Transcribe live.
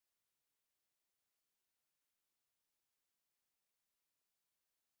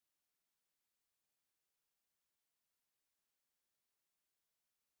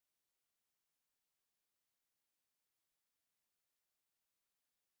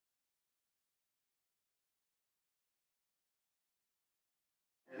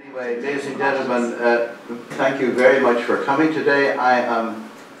Anyway, ladies and gentlemen, thank you very much for coming today. I am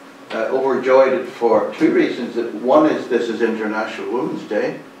overjoyed for two reasons. One is this is International Women's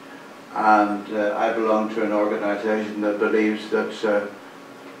Day, and I belong to an organisation that believes that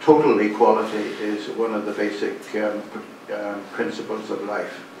total equality is one of the basic principles of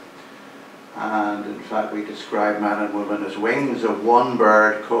life. And in fact, we describe man and woman as wings of one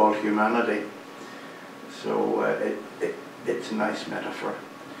bird called humanity. So it's a nice metaphor.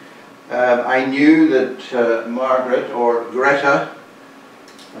 I knew that Margaret, or Gretta,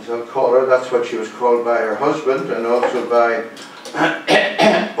 as I'll call her, that's what she was called by her husband and also by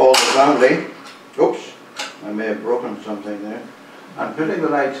all the family. Oops, I may have broken something there. I'm putting the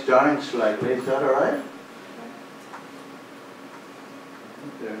lights down slightly, is that alright?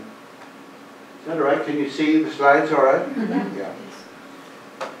 There. Is that alright? Can you see the slides alright? Mm-hmm. Yeah.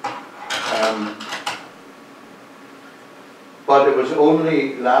 But it was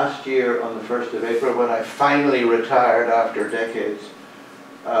only last year on the 1st of April when I finally retired after decades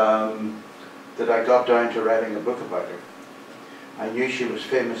that I got down to writing a book about her. I knew she was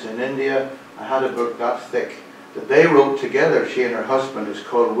famous in India. I had a book that thick that they wrote together, she and her husband. It's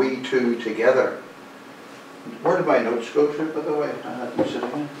called We Two Together. Where did my notes go to, by the way? I had them sitting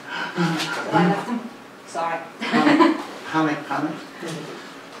in. I left them. Sorry. Panic.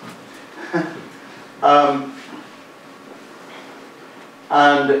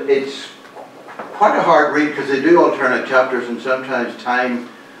 And it's quite a hard read because they do alternate chapters and sometimes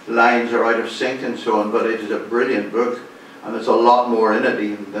timelines are out of sync and so on, but it is a brilliant book and there's a lot more in it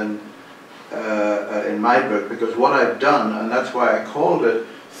even than in my book, because what I've done, and that's why I called it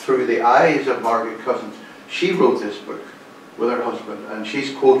Through the Eyes of Margaret Cousins, she wrote this book with her husband and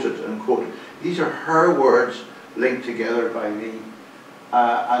she's quoted and quoted. These are her words linked together by me.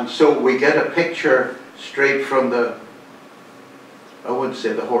 And so we get a picture straight from the, I wouldn't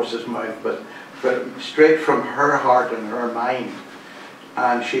say the horse's mouth, but straight from her heart and her mind.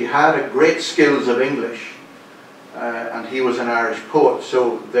 And she had a great skills of English, and he was an Irish poet,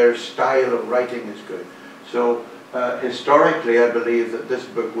 so their style of writing is good. So historically, I believe that this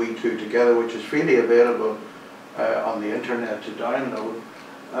book, We Two Together, which is freely available on the internet to download,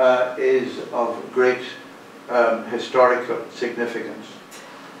 is of great historical significance.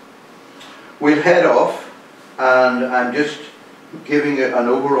 We'll head off, and I'm just giving an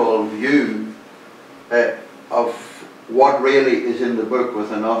overall view of what really is in the book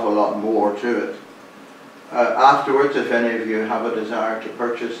with an awful lot more to it. Afterwards, if any of you have a desire to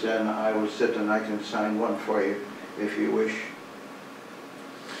purchase, then I will sit and I can sign one for you if you wish.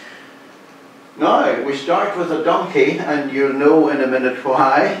 Now, we start with a donkey, and you'll know in a minute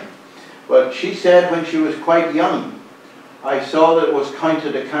why. But she said when she was quite young, I saw that it was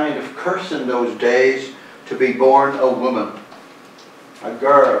counted a kind of curse in those days to be born a woman, a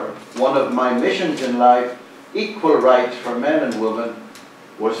girl. One of my missions in life, equal rights for men and women,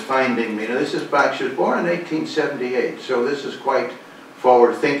 was finding me. Now this is back, she was born in 1878, so this is quite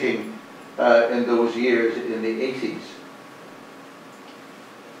forward thinking in those years, in the 80s.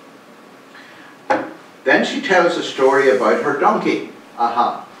 Then she tells a story about her donkey.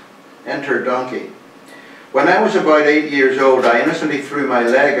 Aha, enter donkey. When I was about 8 years old, I innocently threw my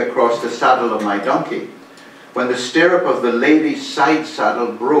leg across the saddle of my donkey, when the stirrup of the lady's side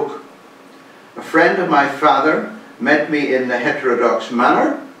saddle broke. A friend of my father met me in the heterodox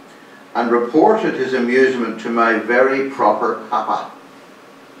manner and reported his amusement to my very proper papa.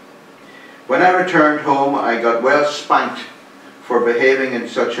 When I returned home, I got well spanked for behaving in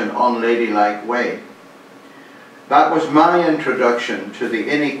such an unladylike way. That was my introduction to the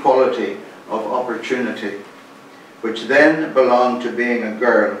inequality of opportunity, which then belonged to being a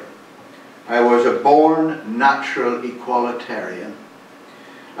girl. I was a born natural equalitarian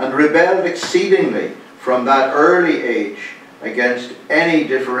and rebelled exceedingly from that early age against any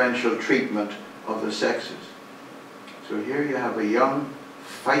differential treatment of the sexes. So here you have a young,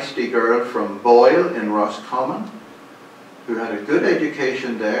 feisty girl from Boyle in Roscommon who had a good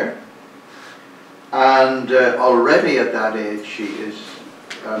education there, and already at that age she is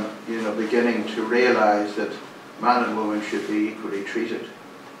beginning to realize that man and woman should be equally treated.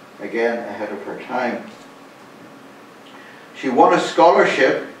 Again, ahead of her time. She won a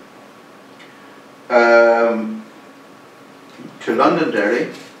scholarship to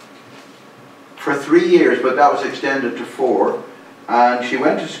Londonderry for 3 years, but that was extended to 4. And she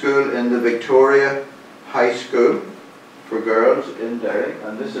went to school in the Victoria High School for girls in Derry,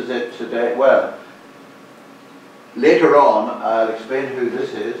 and this is it today. Well, later on, I'll explain who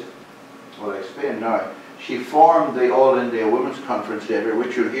this is. Well, I'll explain now. She formed the All India Women's Conference later,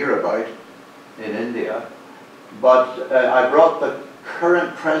 which you'll hear about in India. But I brought the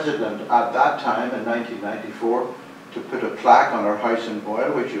current president at that time in 1994 to put a plaque on her house in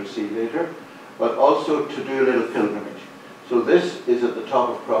Boyle, which you'll see later, but also to do a little pilgrimage. So this is at the top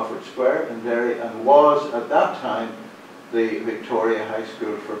of Crawford Square in Derry, and was at that time the Victoria High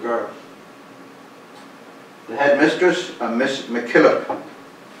School for Girls. The headmistress, Miss McKillop.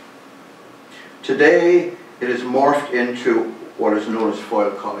 Today it is morphed into what is known as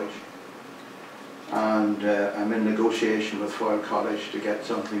Foyle College. And I'm in negotiation with Foyle College to get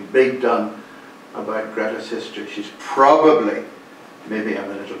something big done about Gretta's history. She's probably, maybe I'm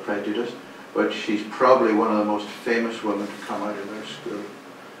a little prejudiced, but she's probably one of the most famous women to come out of their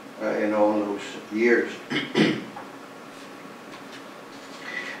school in all those years.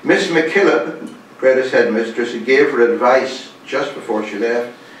 Miss McKillop, Gretta's headmistress, gave her advice just before she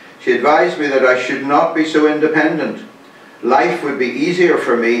left. She advised me that I should not be so independent. Life would be easier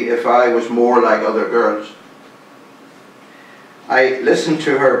for me if I was more like other girls. I listened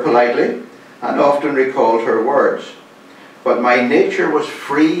to her politely and often recalled her words, but my nature was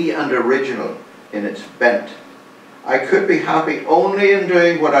free and original in its bent. I could be happy only in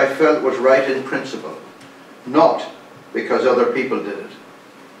doing what I felt was right in principle, not because other people did it.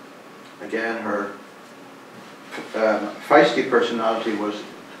 Again, her feisty personality was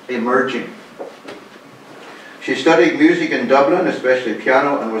emerging. She studied music in Dublin, especially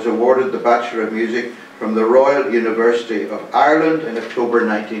piano, and was awarded the Bachelor of Music from the Royal University of Ireland in October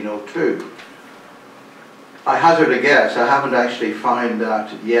 1902. I hazard a guess, I haven't actually found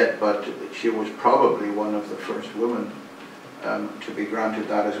that yet, but she was probably one of the first women to be granted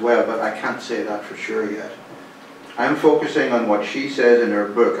that as well, but I can't say that for sure yet. I'm focusing on what she says in her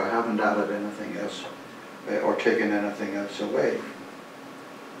book. I haven't added anything else or taken anything else away.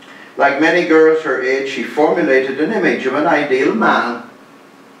 Like many girls her age, she formulated an image of an ideal man.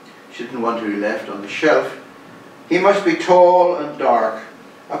 She didn't want to be left on the shelf. He must be tall and dark,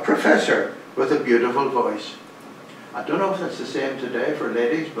 a professor with a beautiful voice. I don't know if that's the same today for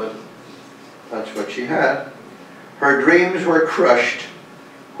ladies, but that's what she had. Her dreams were crushed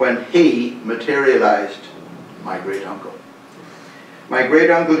when he materialized, my great uncle. My great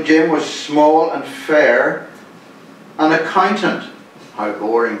uncle Jim was small and fair, an accountant. How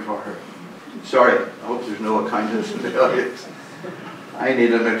boring for her. Sorry, I hope there's no accountants in the audience. I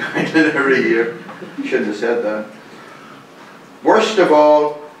need an accountant every year. Shouldn't have said that. Worst of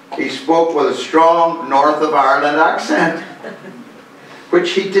all, he spoke with a strong North of Ireland accent,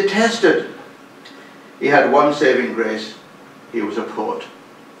 which he detested. He had one saving grace: he was a poet.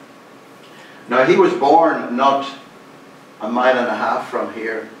 Now, he was born not a mile and a half from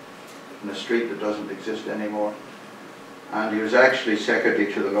here, in a street that doesn't exist anymore. And he was actually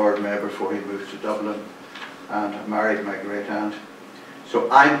secretary to the Lord Mayor before he moved to Dublin and married my great aunt.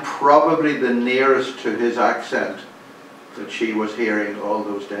 So I'm probably the nearest to his accent that she was hearing all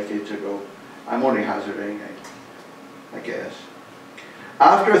those decades ago. I'm only hazarding, I guess.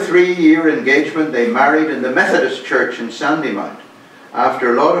 After a 3-year engagement, they married in the Methodist Church in Sandymount.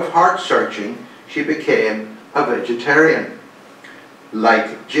 After a lot of heart searching, she became a vegetarian,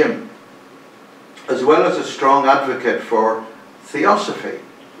 like Jim, as well as a strong advocate for theosophy,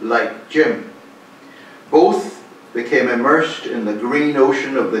 like Jim. Both became immersed in the green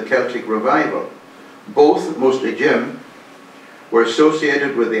ocean of the Celtic revival. Both, mostly Jim, were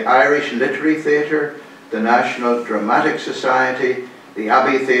associated with the Irish Literary Theatre, the National Dramatic Society, the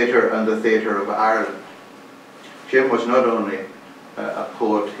Abbey Theatre and the Theatre of Ireland. Jim was not only a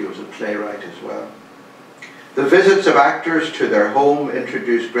poet, he was a playwright as well. The visits of actors to their home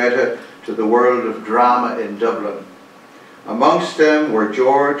introduced Gretta to the world of drama in Dublin. Amongst them were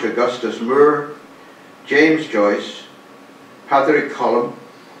George Augustus Moore, James Joyce, Patrick Collum.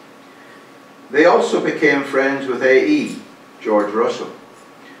 They also became friends with A.E., George Russell,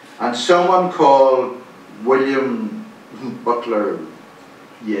 and someone called William Butler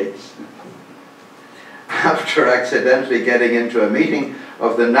Yeats. After accidentally getting into a meeting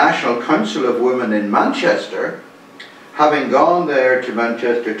of the National Council of Women in Manchester, having gone there to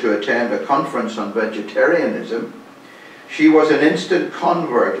Manchester to attend a conference on vegetarianism, she was an instant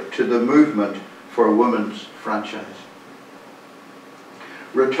convert to the movement for women's franchise.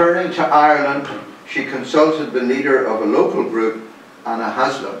 Returning to Ireland, she consulted the leader of a local group, Anna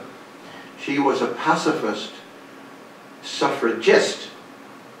Haslam. She was a pacifist suffragist.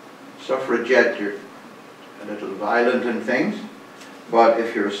 Suffragette, you're a little violent in things, but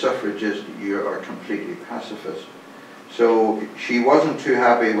if you're a suffragist, you are completely pacifist. So she wasn't too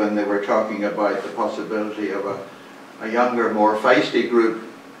happy when they were talking about the possibility of a younger, more feisty group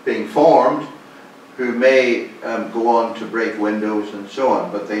being formed who may go on to break windows and so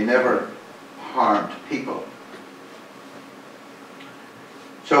on, but they never harmed people.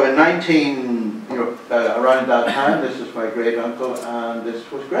 So in around that time, this is my great uncle, and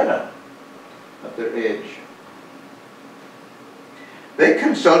this was Gretta at their age. They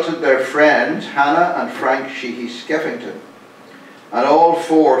consulted their friends Hannah and Frank Sheehy-Skeffington, and all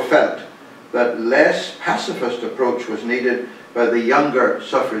four felt that less pacifist approach was needed by the younger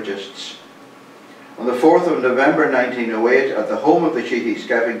suffragists. On the 4th of November 1908, at the home of the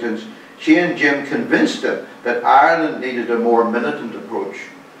Sheehy-Skeffingtons, she and Jim convinced them that Ireland needed a more militant approach,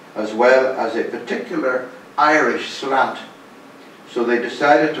 as well as a particular Irish slant. So they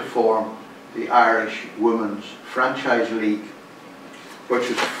decided to form the Irish Women's Franchise League, which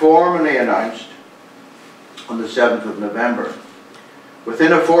was formally announced on the 7th of November.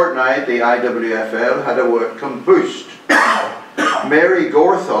 Within a fortnight, the IWFL had a welcome boost. Mary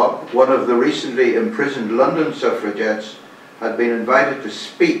Gorthorpe, one of the recently imprisoned London suffragettes, had been invited to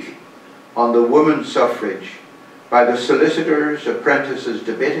speak on the women's suffrage by the Solicitors' Apprentices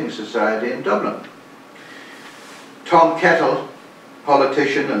Debating Society in Dublin. Tom Kettle,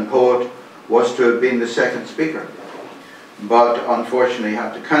 politician and poet, was to have been the second speaker, but unfortunately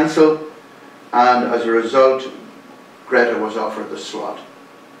had to cancel, and as a result, Gretta was offered the slot.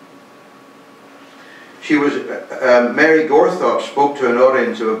 She was, Mary Gorthorpe spoke to an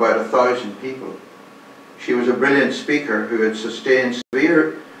audience of about 1,000 people. She was a brilliant speaker who had sustained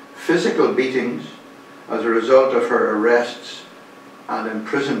severe physical beatings as a result of her arrests and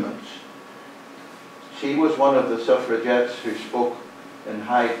imprisonments. She was one of the suffragettes who spoke in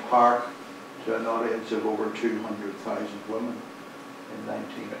Hyde Park to an audience of over 200,000 women in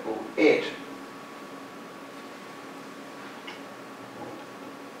 1908.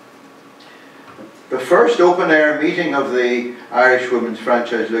 The first open-air meeting of the Irish Women's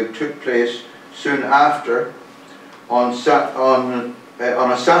Franchise League took place soon after on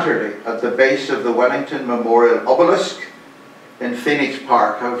a Saturday at the base of the Wellington Memorial Obelisk in Phoenix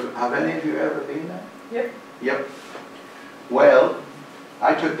Park. Have any of you ever been there? Yep. Yep. Well,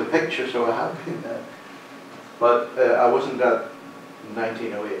 I took the picture, so I have been there. But I wasn't at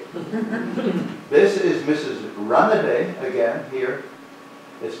 1908. This is Mrs. Ranaday again here.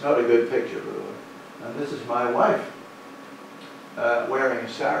 It's not a good picture, by the way. And this is my wife wearing a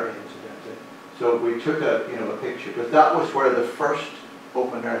sari, incidentally. So we took a picture. But that was where the first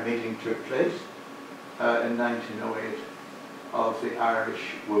open-air meeting took place in 1908 of the Irish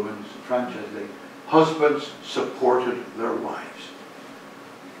Women's Franchise League. Husbands supported their wives,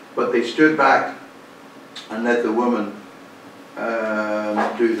 but they stood back and let the women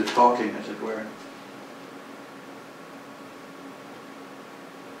do the talking, as it were.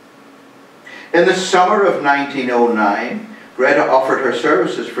 In the summer of 1909, Gretta offered her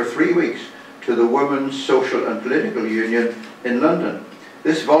services for 3 weeks to the Women's Social and Political Union in London.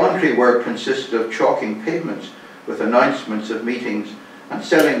 This voluntary work consisted of chalking pavements with announcements of meetings and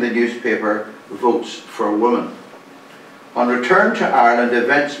selling the newspaper Votes for Women. On return to Ireland,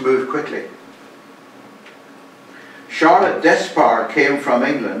 events moved quickly. Charlotte Despard came from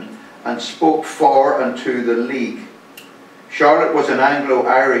England and spoke for and to the League. Charlotte was an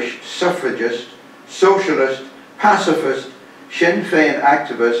Anglo-Irish suffragist, socialist, pacifist, Sinn Féin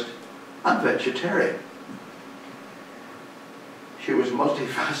activist, and vegetarian. She was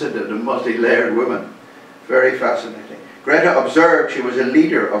multifaceted and multi-layered woman. Very fascinating. Gretta observed she was a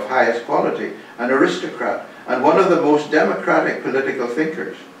leader of highest quality, an aristocrat, and one of the most democratic political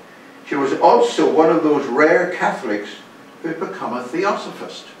thinkers. She was also one of those rare Catholics who had become a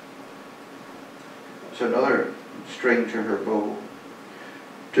theosophist. That's another string to her bow.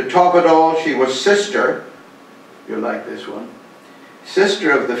 To top it all, she was sister, you'll like this one, sister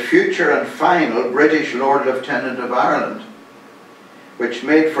of the future and final British Lord Lieutenant of Ireland, which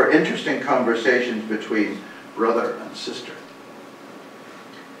made for interesting conversations between brother and sister.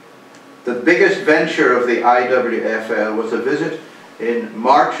 The biggest venture of the IWFL was a visit in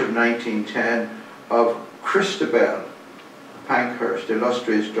March of 1910 of Christabel Pankhurst,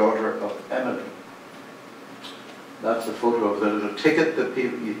 illustrious daughter of Emily. That's a photo of the little ticket that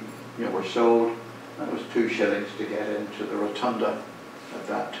people were sold. That was 2 shillings to get into the rotunda at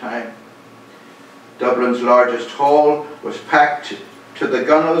that time. Dublin's largest hall was packed to the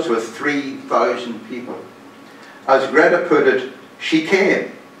gunwales with 3,000 people. As Gretta put it, she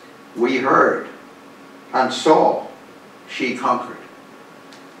came, we heard, and saw, she conquered.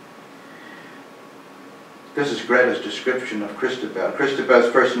 This is Gretta's description of Christabel. Christabel's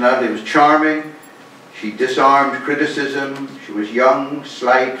personality was charming. She disarmed criticism. She was young,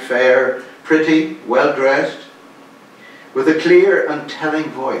 slight, fair, pretty, well-dressed, with a clear and telling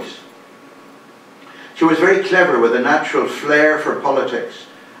voice. She was very clever, with a natural flair for politics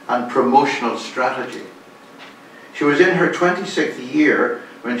and promotional strategy. She was in her 26th year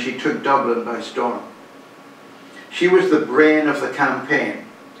when she took Dublin by storm. She was the brain of the campaign,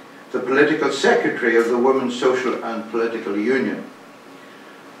 the political secretary of the Women's Social and Political Union.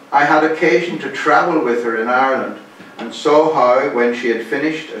 I had occasion to travel with her in Ireland and saw how, when she had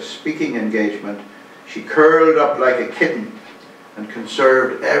finished a speaking engagement, she curled up like a kitten and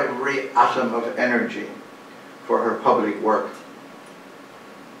conserved every atom of energy for her public work.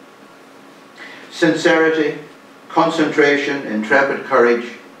 Sincerity, concentration, intrepid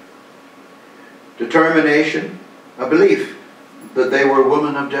courage, determination, a belief that they were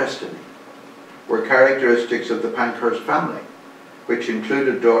women of destiny were characteristics of the Pankhurst family, which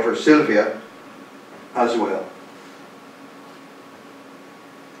included daughter Sylvia as well.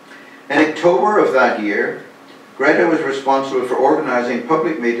 In October of that year, Gretta was responsible for organising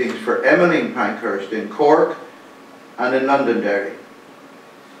public meetings for Emmeline Pankhurst in Cork and in Londonderry.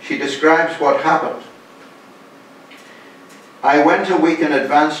 She describes what happened. I went a week in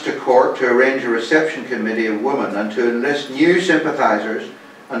advance to Cork to arrange a reception committee of women and to enlist new sympathisers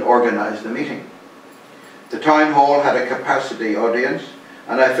and organise the meeting. The town hall had a capacity audience,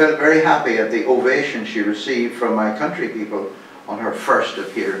 and I felt very happy at the ovation she received from my country people on her first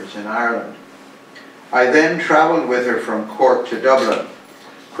appearance in Ireland. I then travelled with her from Cork to Dublin.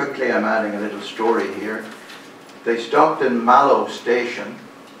 Quickly, I'm adding a little story here. They stopped in Mallow station.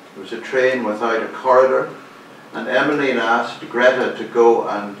 There was a train without a corridor, and Emmeline asked Gretta to go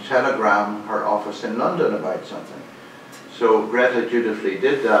and telegram her office in London about something. So Gretta dutifully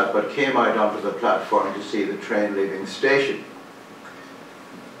did that, but came out onto the platform to see the train leaving the station.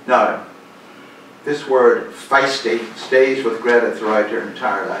 Now, this word feisty stays with Gretta throughout her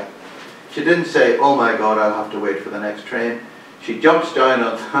entire life. She didn't say, oh my God, I'll have to wait for the next train. She jumps down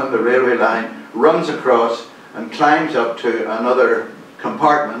on the railway line, runs across and climbs up to another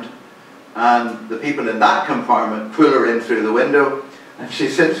compartment, and the people in that compartment pull her in through the window, and she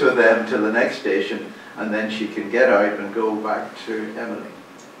sits with them till the next station, and then she can get out and go back to Emily.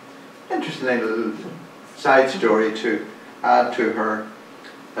 Interesting little side story to add to her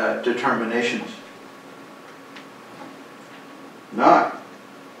determinations. Now,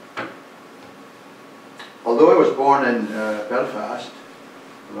 although I was born in Belfast,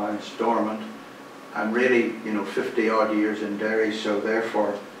 around Stormont, I'm really, 50 odd years in Derry, so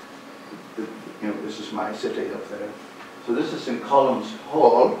therefore, this is my city up there. So this is St Colum's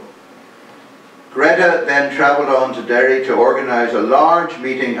Hall. Gretta then travelled on to Derry to organise a large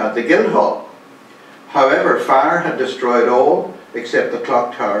meeting at the Guildhall. However, fire had destroyed all except the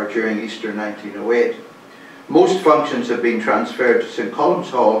clock tower during Easter 1908. Most functions had been transferred to St Colum's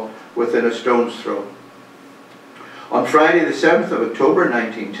Hall within a stone's throw. On Friday the 7th of October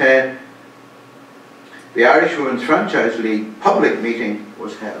 1910, the Irish Women's Franchise League public meeting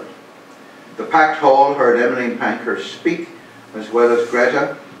was held. The packed hall heard Emmeline Pankhurst speak, as well as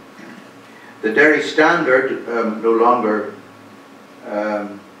Gretta. The Derry Standard, no longer,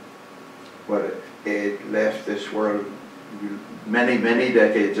 it left this world many, many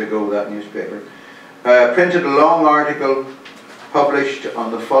decades ago, that newspaper, printed a long article published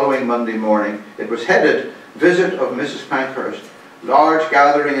on the following Monday morning. It was headed, Visit of Mrs. Pankhurst, Large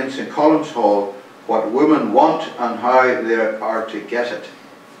Gathering in St Colum's Hall, What Women Want and How They Are to Get It.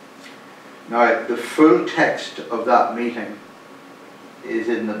 Now, the full text of that meeting is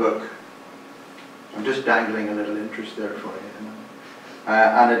in the book. I'm just dangling a little interest there for you.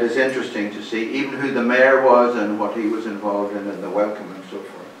 And it is interesting to see even who the mayor was and what he was involved in and the welcome and so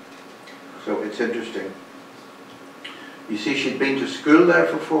forth. So it's interesting. You see, she'd been to school there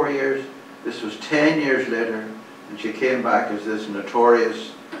for 4 years. This was 10 years later, and she came back as this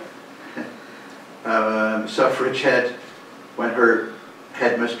notorious suffragette when her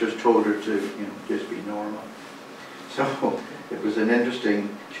headmistress told her to, just be normal. So it was an interesting.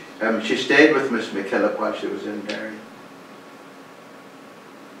 She stayed with Miss McKillop while she was in Derry.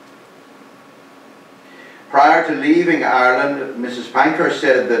 Prior to leaving Ireland, Mrs. Pankhurst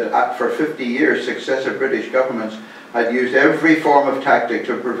said that for 50 years, successive British governments had used every form of tactic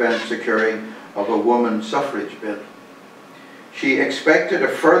to prevent securing of a woman suffrage bill. She expected a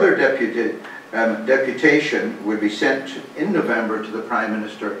further deputation would be sent in November to the Prime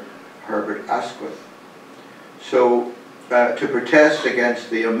Minister, Herbert Asquith, so to protest against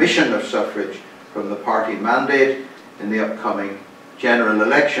the omission of suffrage from the party mandate in the upcoming general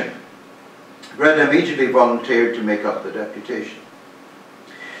election. Gretta immediately volunteered to make up the deputation.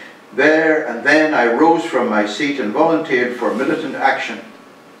 There and then I rose from my seat and volunteered for militant action.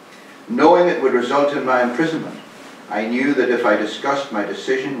 Knowing it would result in my imprisonment, I knew that if I discussed my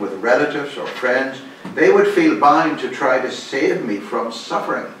decision with relatives or friends, they would feel bound to try to save me from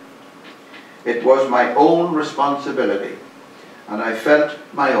suffering. It was my own responsibility, and I felt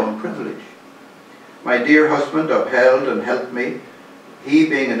my own privilege. My dear husband upheld and helped me, he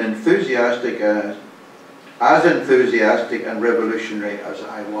being as enthusiastic and revolutionary as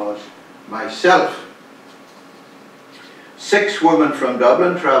I was myself. 6 women from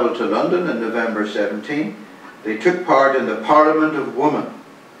Dublin travelled to London in November 17. They took part in the Parliament of Women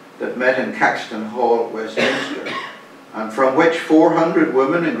that met in Caxton Hall, Westminster, and from which 400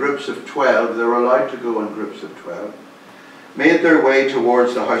 women in groups of 12, they were allowed to go in groups of 12, made their way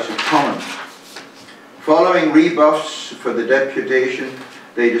towards the House of Commons. Following rebuffs for the deputation,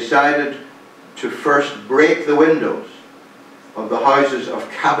 they decided to first break the windows of the houses of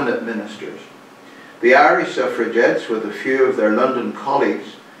cabinet ministers. The Irish suffragettes, with a few of their London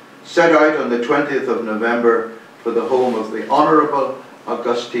colleagues, set out on the 20th of November for the home of the Honourable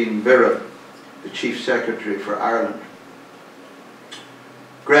Augustine Birrell, the Chief Secretary for Ireland.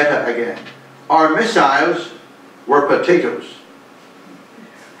 Gretta again. Our missiles were potatoes,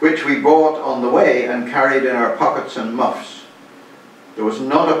 which we bought on the way and carried in our pockets and muffs. There was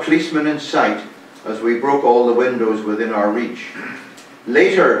not a policeman in sight as we broke all the windows within our reach.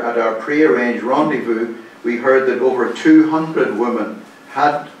 Later, at our pre-arranged rendezvous, we heard that over 200 women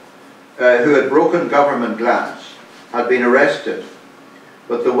who had broken government glass had been arrested,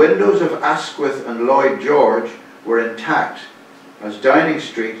 but the windows of Asquith and Lloyd George were intact, as Downing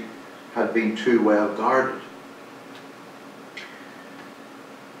Street had been too well guarded.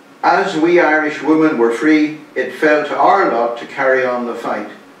 As we Irish women were free, it fell to our lot to carry on the fight.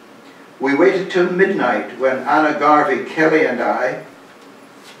 We waited till midnight when Anna Garvey Kelly and I,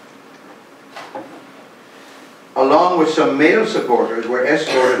 along with some male supporters, were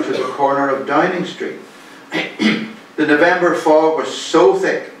escorted to the corner of Downing Street. The November fog was so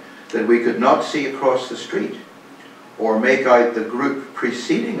thick that we could not see across the street or make out the group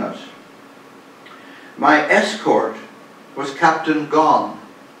preceding us. My escort was Captain Gone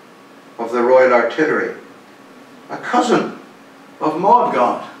of the Royal Artillery, a cousin of Maud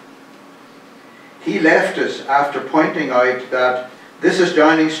Gone. He left us after pointing out that this is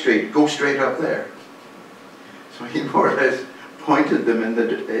Downing Street, go straight up there. So he more or less pointed them in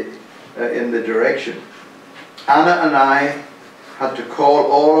the direction. Anna and I had to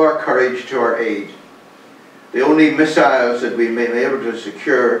call all our courage to our aid. The only missiles that we may be able to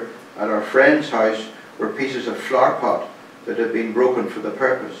secure at our friend's house were pieces of flower pot that had been broken for the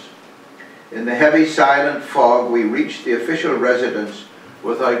purpose. In the heavy silent fog we reached the official residence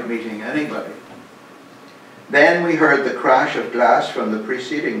without meeting anybody. Then we heard the crash of glass from the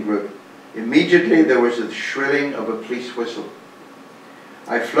preceding group. Immediately there was the shrilling of a police whistle.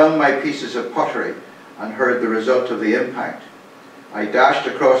 I flung my pieces of pottery and heard the result of the impact. I dashed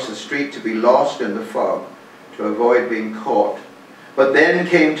across the street to be lost in the fog, to avoid being caught, but then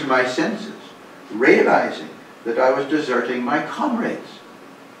came to my senses, realizing that I was deserting my comrades.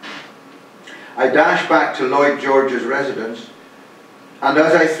 I dashed back to Lloyd George's residence, and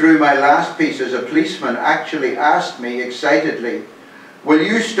as I threw my last pieces, a policeman actually asked me excitedly, "Will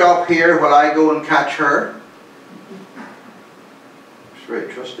you stop here while I go and catch her?" It's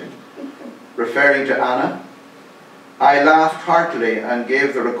very trusting. Referring to Anna, I laughed heartily and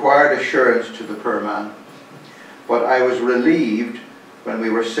gave the required assurance to the poor man. But I was relieved when we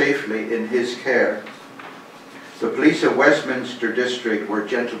were safely in his care. The police of Westminster District were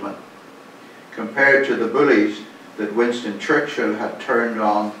gentlemen, compared to the bullies that Winston Churchill had turned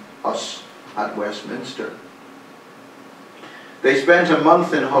on us at Westminster. They spent a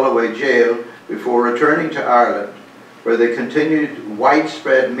month in Holloway Jail before returning to Ireland, where they continued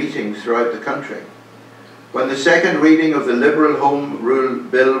widespread meetings throughout the country. When the second reading of the Liberal Home Rule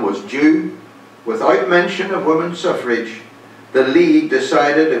Bill was due, without mention of women's suffrage, the League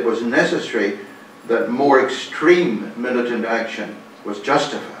decided it was necessary that more extreme militant action was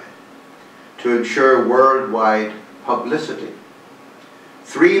justified to ensure worldwide publicity.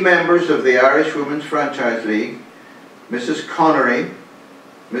 3 members of the Irish Women's Franchise League, Mrs. Connery,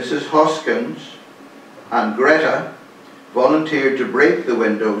 Mrs. Hoskins and Gretta, volunteered to break the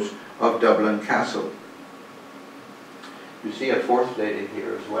windows of Dublin Castle. You see a 4th lady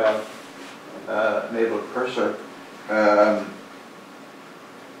here as well, Mabel Purser.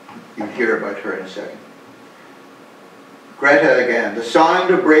 You'll hear about her in a second. Gretta again. The sound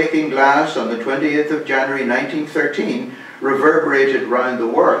of breaking glass on the 20th of January 1913 reverberated round the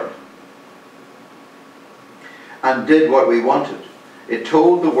world and did what we wanted. It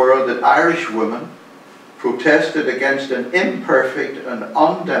told the world that Irish women protested against an imperfect and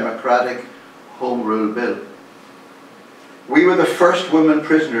undemocratic Home Rule Bill. We were the first women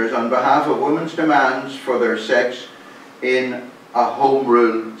prisoners on behalf of women's demands for their sex in a Home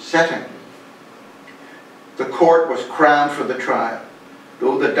Rule setting. the court was crammed for the trial,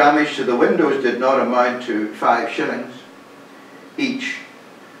 though the damage to the windows did not amount to 5 shillings each.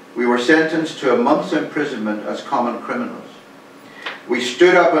 We were sentenced to a month's imprisonment as common criminals. We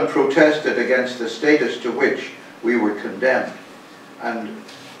stood up and protested against the status to which we were condemned and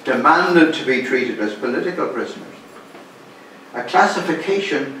demanded to be treated as political prisoners, a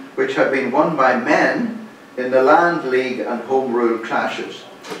classification which had been won by men in the Land League and Home Rule clashes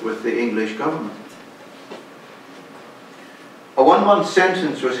with the English government. A 1-month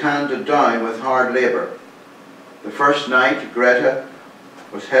sentence was handed down with hard labour. The first night, Gretta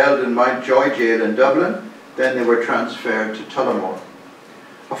was held in Mountjoy Jail in Dublin, then they were transferred to Tullamore.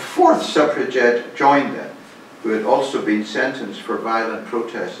 A 4th suffragette joined them, who had also been sentenced for violent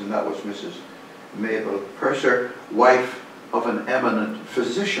protests, and that was Mrs. Mabel Purser, wife of an eminent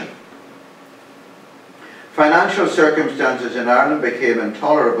physician. Financial circumstances in Ireland became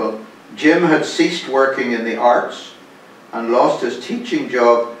intolerable. Jim had ceased working in the arts and lost his teaching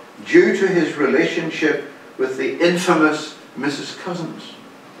job due to his relationship with the infamous Mrs. Cousins.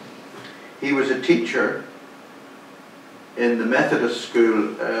 He was a teacher in the Methodist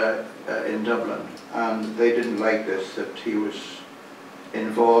school in Dublin, and they didn't like this, that he was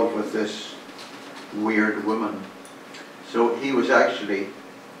involved with this weird woman. So he was actually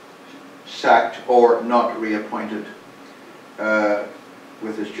sacked or not reappointed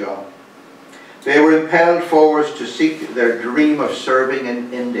with his job. They were impelled forwards to seek their dream of serving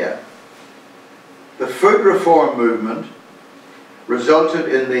in India. The food reform movement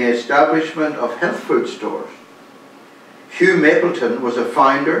resulted in the establishment of health food stores. Hugh Mapleton was a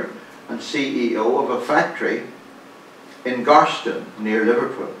founder and CEO of a factory in Garston near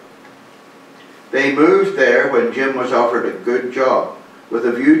Liverpool. They moved there when Jim was offered a good job, with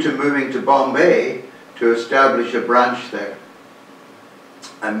a view to moving to Bombay to establish a branch there.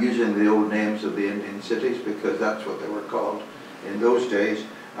 I'm using the old names of the Indian cities because that's what they were called in those days.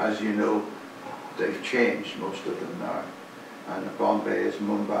 As you know, they've changed, most of them now, and Bombay is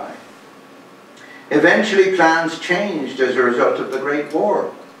Mumbai. Eventually plans changed as a result of the Great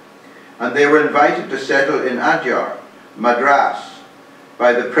War, and they were invited to settle in Adyar, Madras,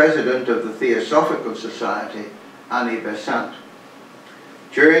 by the president of the Theosophical Society, Annie Besant.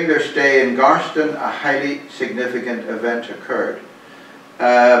 During their stay in Garston, a highly significant event occurred.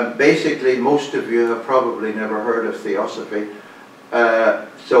 Basically, most of you have probably never heard of Theosophy,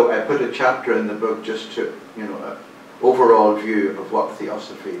 so I put a chapter in the book just to, you know, an overall view of what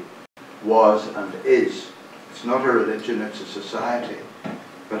Theosophy was and is. It's not a religion, it's a society,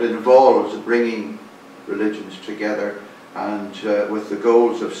 but it involves bringing religions together and with the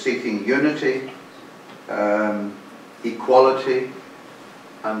goals of seeking unity, equality,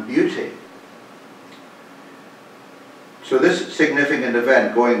 and beauty. So this significant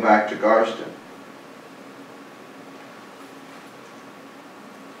event, going back to Garston,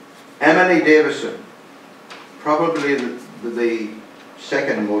 Emily Davison, probably the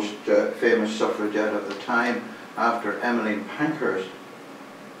second most famous suffragette of the time after Emmeline Pankhurst.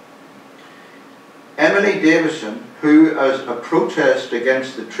 Emily Davison, who as a protest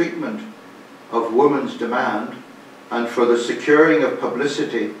against the treatment of women's demand and for the securing of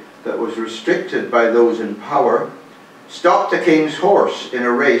publicity that was restricted by those in power, stopped the king's horse in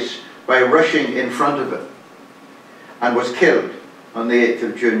a race by rushing in front of it and was killed on the 8th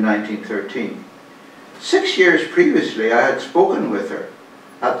of June 1913. 6 years previously I had spoken with her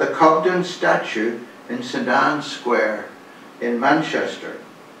at the Cobden statue in St Anne's Square in Manchester.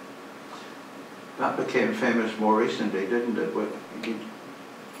 That became famous more recently, didn't it?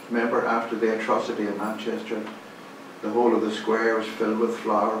 Remember, after the atrocity in Manchester, the whole of the square was filled with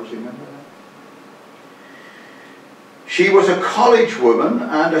flowers, you remember that? She was a college woman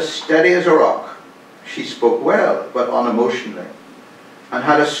and as steady as a rock. She spoke well, but unemotionally, and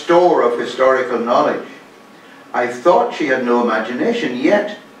had a store of historical knowledge. I thought she had no imagination,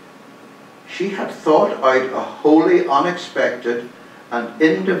 yet she had thought out a wholly unexpected and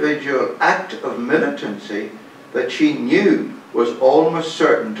individual act of militancy that she knew was almost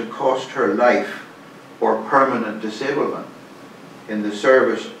certain to cost her life or permanent disablement in the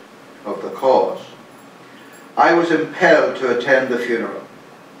service of the cause. I was impelled to attend the funeral.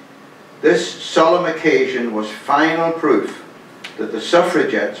 This solemn occasion was final proof that the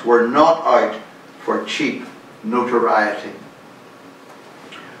suffragettes were not out for cheap notoriety.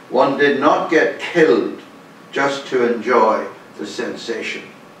 One did not get killed just to enjoy the sensation.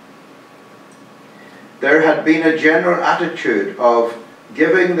 There had been a general attitude of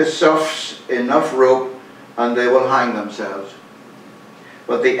giving the suffs enough rope and they will hang themselves.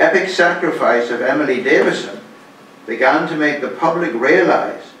 But the epic sacrifice of Emily Davison began to make the public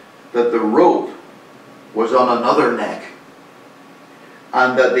realize that the rope was on another neck,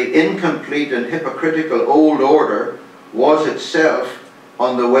 and that the incomplete and hypocritical old order was itself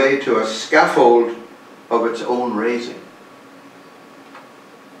on the way to a scaffold of its own raising.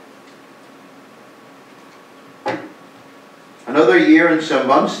 Another year and some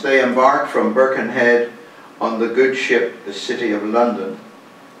months they embarked from Birkenhead on the good ship, the City of London.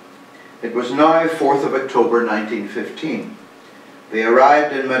 It was now 4th of October 1915. They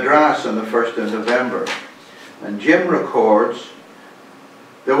arrived in Madras on the 1st of November, and Jim records,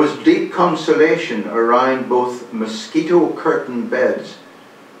 there was deep consolation around both mosquito curtain beds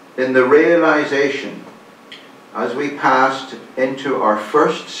in the realization, as we passed into our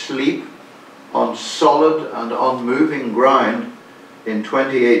first sleep on solid and unmoving ground in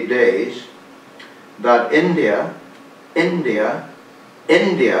 28 days, that India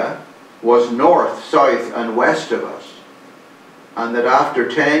was north, south and west of us, and that after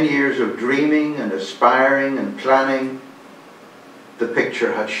 10 years of dreaming and aspiring and planning, the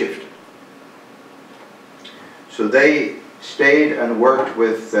picture had shifted. So they stayed and worked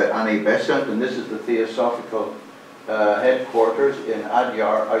with Annie Besant, and this is the Theosophical headquarters in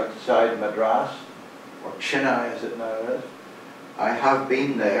Adyar outside Madras, or Chennai as it now is. I have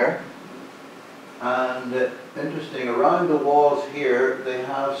been there, and interesting, around the walls here they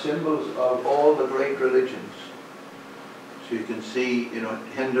have symbols of all the great religions. So you can see, you know,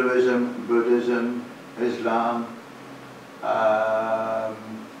 Hinduism, Buddhism, Islam,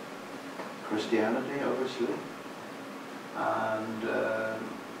 Christianity obviously, and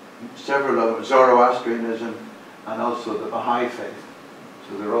several of them, Zoroastrianism, and also the Baha'i faith.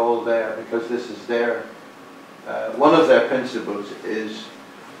 So they're all there because this is their, one of their principles is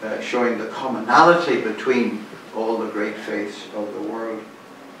showing the commonality between all the great faiths of the world.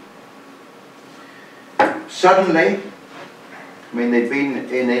 Suddenly, I mean, they'd been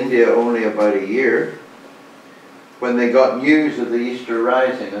in India only about a year, when they got news of the Easter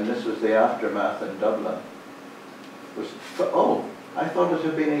Rising, and this was the aftermath in Dublin. It was, oh, I thought it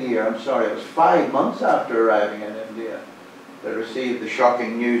had been a year, I'm sorry, it was 5 months after arriving in India. They received the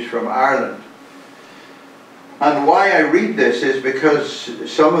shocking news from Ireland. And why I read this is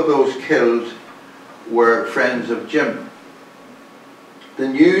because some of those killed were friends of Jim. The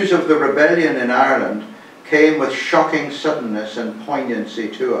news of the rebellion in Ireland came with shocking suddenness and poignancy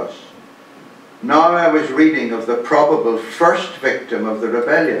to us. Now I was reading of the probable first victim of the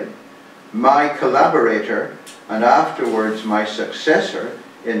rebellion, my collaborator and afterwards my successor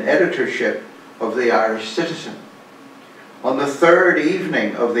in editorship of the Irish Citizen. On the third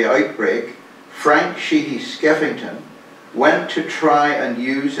evening of the outbreak, Frank Sheehy-Skeffington went to try and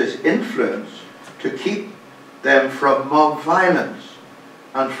use his influence to keep them from mob violence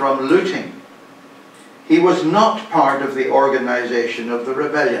and from looting. He was not part of the organisation of the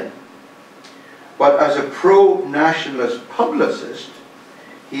rebellion, but as a pro-nationalist publicist,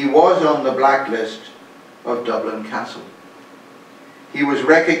 he was on the blacklist of Dublin Castle. He was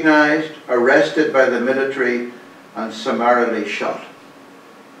recognised, arrested by the military, and summarily shot.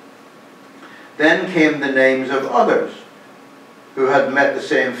 Then came the names of others who had met the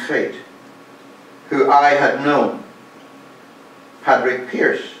same fate, who I had known. Padraig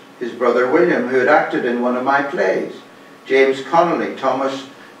Pearse, his brother William, who had acted in one of my plays, James Connolly, Thomas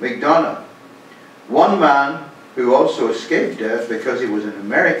MacDonagh. One man who also escaped death because he was an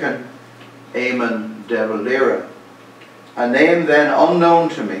American, Eamon de Valera, a name then unknown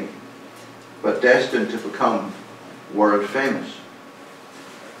to me, but destined to become world famous.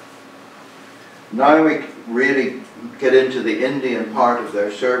 Now we really get into the Indian part of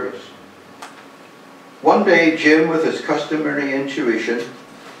their service. One day Jim, with his customary intuition,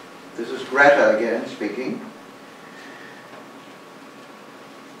 this is Gretta again speaking,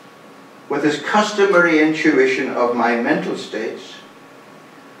 with his customary intuition of my mental states,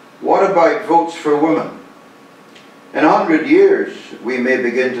 what about votes for women? In 100 years we may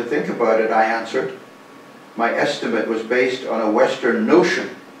begin to think about it, I answered. My estimate was based on a Western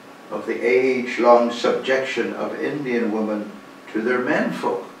notion of the age-long subjection of Indian women to their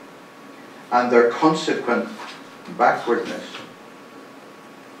menfolk and their consequent backwardness.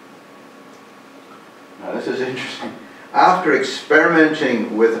 Now this is interesting. After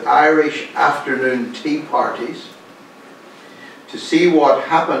experimenting with Irish afternoon tea parties to see what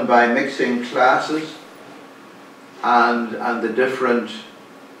happened by mixing classes and the different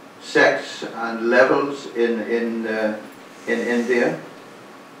sects and levels in India,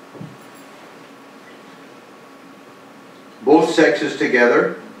 both sexes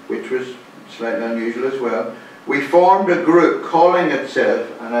together, which was slightly unusual as well, we formed a group calling itself,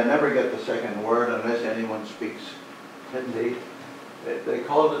 and I never get the second word unless anyone speaks Hindi, they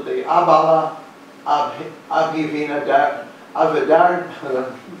called it the Abala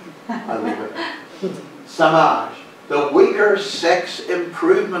Samaj, the Weaker Sex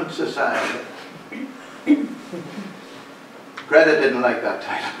Improvement Society. Gretta didn't like that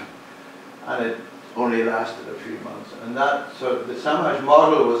title, and it only lasted a few months. And that, so the Samaj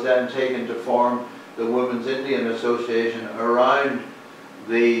model was then taken to form the Women's Indian Association around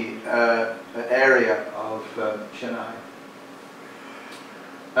the area of Chennai.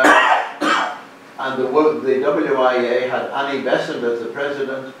 And the WIA had Annie Besant as the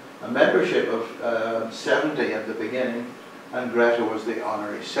president, a membership of 70 at the beginning, and Gretta was the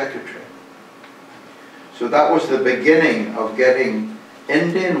honorary secretary. So that was the beginning of getting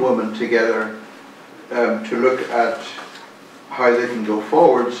Indian women together to look at how they can go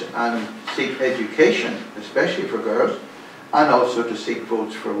forwards and seek education, especially for girls, and also to seek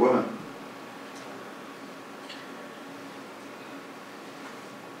votes for women.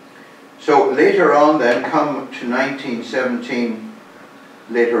 So later on then, come to 1917,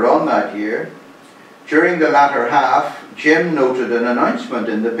 later on that year, during the latter half, Jim noted an announcement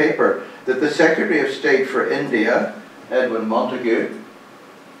in the paper that the Secretary of State for India, Edwin Montagu,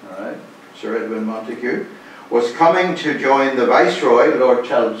 Sir Edwin Montagu, was coming to join the Viceroy, Lord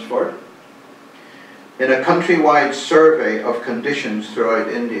Chelmsford, in a countrywide survey of conditions throughout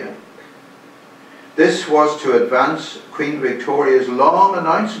India. This was to advance Queen Victoria's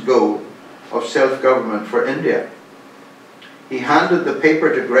long-announced goal of self-government for India. He handed the paper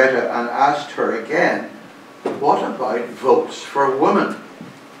to Gretta and asked her again, what about votes for women?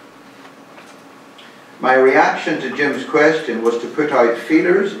 My reaction to Jim's question was to put out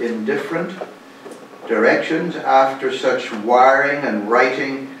feelers in different directions. After such wiring and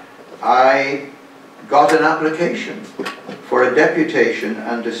writing, I got an application for a deputation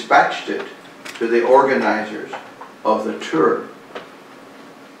and dispatched it to the organisers of the tour.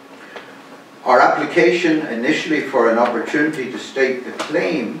 Our application initially for an opportunity to state the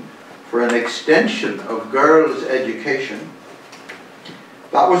claim for an extension of girls' education,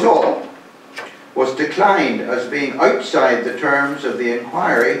 that was all, was declined as being outside the terms of the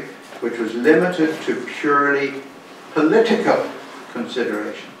inquiry, which was limited to purely political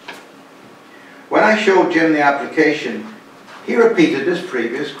considerations. When I showed Jim the application, he repeated his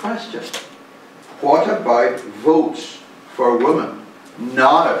previous question. What about votes for women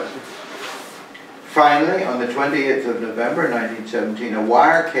now? Finally, on the 28th of November 1917, a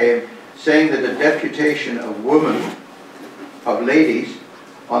wire came saying that a deputation of women, of ladies,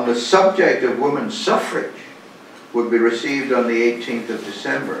 on the subject of women's suffrage would be received on the 18th of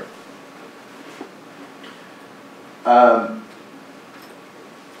December.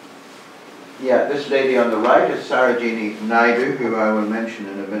 This lady on the right is Sarojini Naidu, who I will mention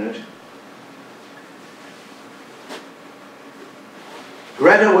in a minute.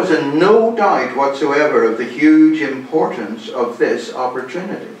 Gretta was in no doubt whatsoever of the huge importance of this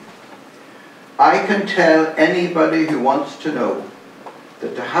opportunity. I can tell anybody who wants to know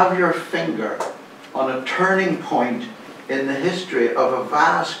that to have your finger on a turning point in the history of a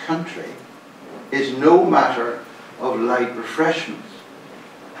vast country is no matter of light refreshments.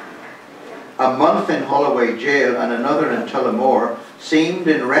 A month in Holloway jail and another in Tullamore seemed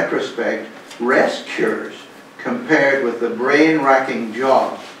in retrospect rest cures compared with the brain-racking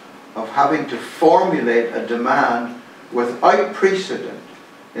job of having to formulate a demand without precedent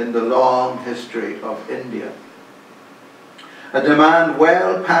in the long history of India. A demand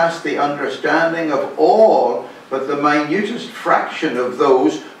well past the understanding of all but the minutest fraction of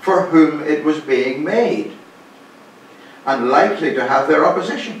those for whom it was being made, and likely to have their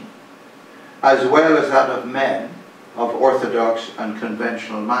opposition, as well as that of men of orthodox and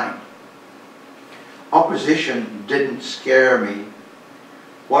conventional mind. Opposition didn't scare me.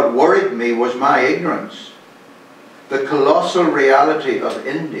 What worried me was my ignorance, the colossal reality of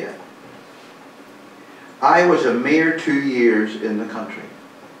India. I was a mere 2 years in the country.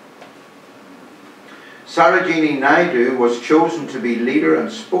 Sarojini Naidu was chosen to be leader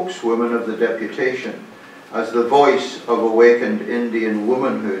and spokeswoman of the deputation as the voice of awakened Indian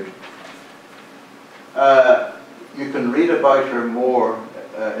womanhood. You can read about her more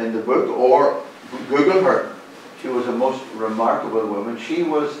in the book, or Google her. She was a most remarkable woman. She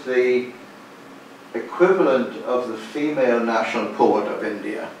was the equivalent of the female national poet of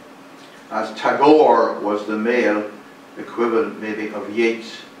India, as Tagore was the male equivalent maybe of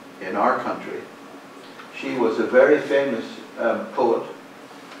Yeats in our country. She was a very famous poet,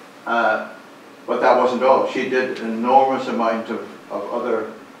 but that wasn't all. She did an enormous amount of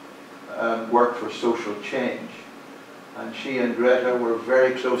other work for social change, and she and Gretta were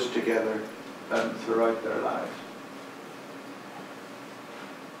very close together throughout their lives.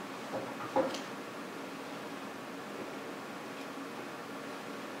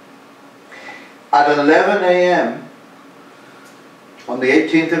 At 11 a.m. on the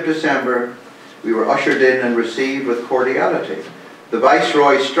 18th of December, we were ushered in and received with cordiality. The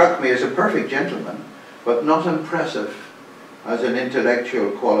Viceroy struck me as a perfect gentleman, but not impressive as an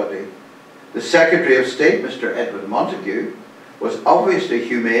intellectual quality. The Secretary of State, Mr. Edward Montagu, was obviously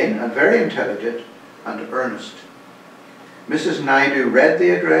humane and very intelligent and earnest. Mrs. Naidu read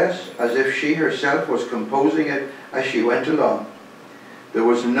the address as if she herself was composing it as she went along. There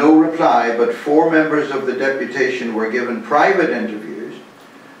was no reply, but 4 members of the deputation were given private interviews.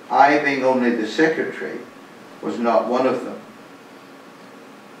 I, being only the secretary, was not one of them.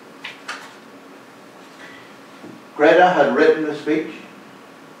 Gretta had written the speech,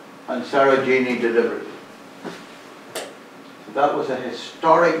 and Sarojini delivered it. That was a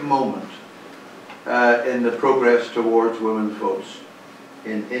historic moment in the progress towards women's votes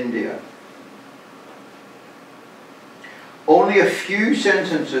in India. Only a few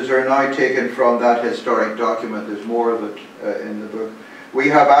sentences are now taken from that historic document. There's more of it in the book. We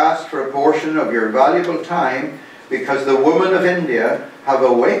have asked for a portion of your valuable time because the women of India have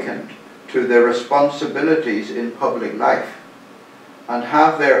awakened to their responsibilities in public life and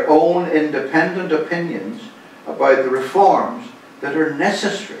have their own independent opinions about the reforms that are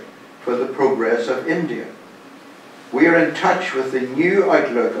necessary for the progress of India. We are in touch with the new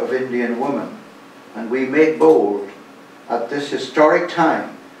outlook of Indian women, and we make bold at this historic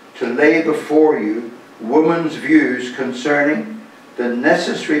time to lay before you women's views concerning the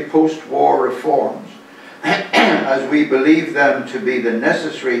necessary post-war reforms as we believe them to be the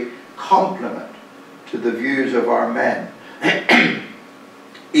necessary complement to the views of our men.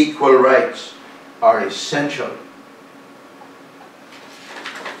 Equal rights are essential.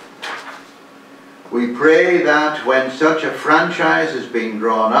 We pray that when such a franchise is being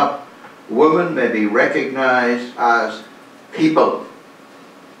drawn up, women may be recognized as people.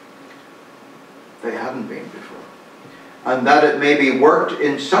 They hadn't been before. And that it may be worked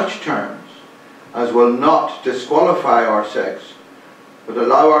in such terms as will not disqualify our sex, but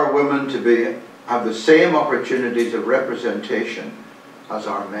allow our women to have the same opportunities of representation as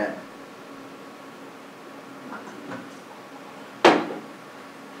our men.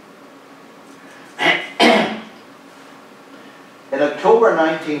 In October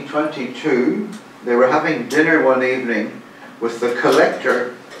 1922, they were having dinner one evening with the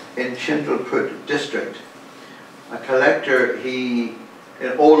collector in Chindalput district. A collector,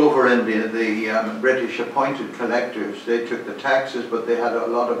 all over India, the British appointed collectors. They took the taxes, but they had a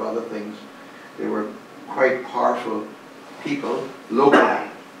lot of other things. They were quite powerful people locally.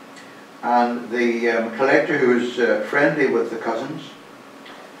 And the collector, who was friendly with the cousins,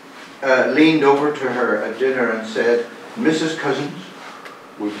 leaned over to her at dinner and said, "Mrs. Cousins,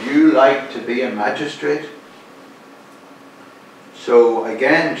 would you like to be a magistrate?" So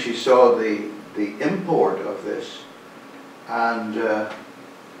again, she saw the import of this, and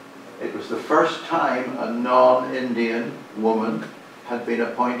it was the first time a non-Indian woman had been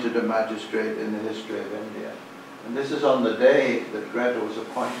appointed a magistrate in the history of India. And this is on the day that Gretta was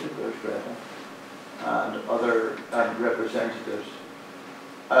appointed. There's Gretta and other representatives.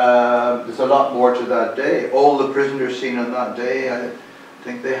 There's a lot more to that day. All the prisoners seen on that day, I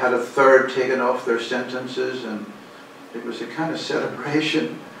think they had a third taken off their sentences, and it was a kind of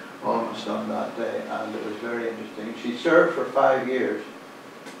celebration almost on that day, and it was very interesting. She served for 5 years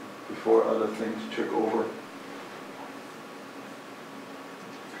before other things took over.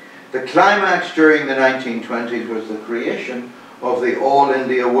 The climax during the 1920s was the creation of the All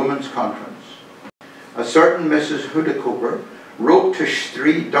India Women's Conference. A certain Mrs. Huda Cooper wrote to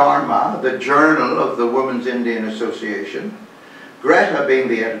Sri Dharma, the journal of the Women's Indian Association. Gretta, being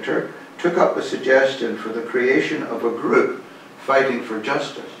the editor, took up a suggestion for the creation of a group fighting for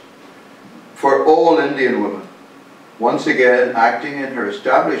justice for all Indian women, once again acting in her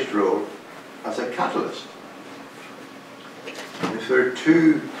established role as a catalyst. If there are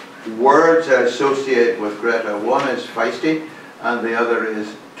 2 words I associate with Gretta, one is feisty and the other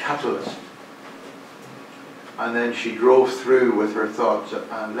is catalyst. And then she drove through with her thoughts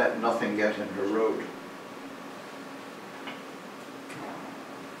and let nothing get in her road.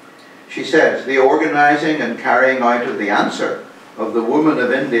 She says, "The organizing and carrying out of the answer of the women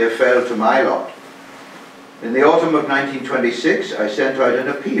of India fell to my lot. In the autumn of 1926, I sent out an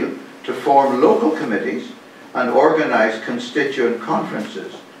appeal to form local committees and organize constituent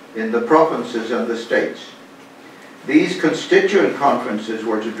conferences in the provinces and the states. These constituent conferences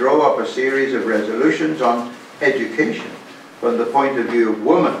were to draw up a series of resolutions on education from the point of view of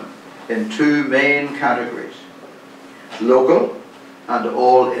women in 2 main categories, local and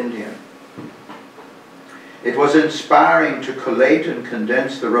all Indian. It was inspiring to collate and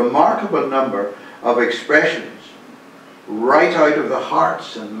condense the remarkable number of expressions right out of the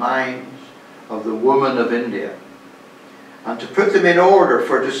hearts and minds of the woman of India, and to put them in order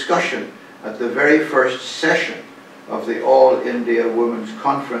for discussion at the very first session of the All India Women's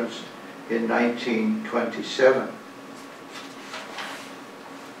Conference in 1927.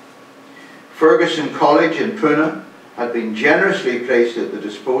 Fergusson College in Pune had been generously placed at the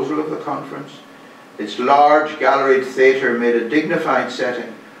disposal of the conference. Its large galleried theatre made a dignified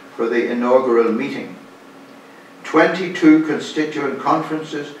setting for the inaugural meeting. 22 constituent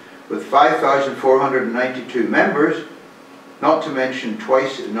conferences with 5,492 members, not to mention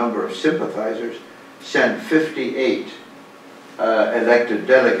twice the number of sympathisers, sent 58 elected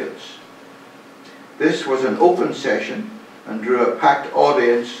delegates. This was an open session and drew a packed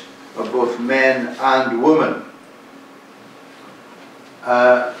audience of both men and women.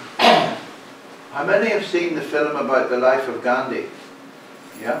 How many have seen the film about the life of Gandhi?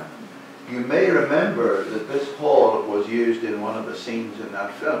 Yeah? You may remember that this hall was used in one of the scenes in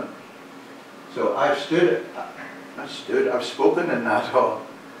that film. So I've spoken in that hall.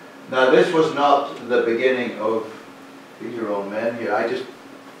 Now this was not the beginning of, these are all men here, I just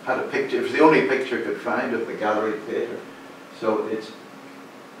had a picture, it was the only picture I could find of the gallery theatre. So it's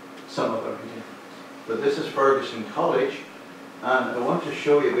some of them here. But this is Fergusson College, and I want to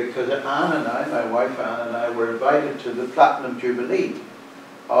show you because Anne and I, my wife Anne and I, were invited to the Platinum Jubilee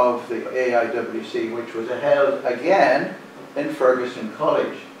of the AIWC, which was held again in Fergusson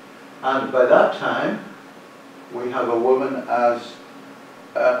College. And by that time, we have a woman as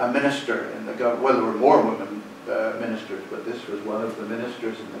a minister in the government. Well, there were more women ministers, but this was one of the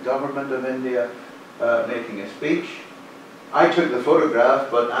ministers in the government of India making a speech. I took the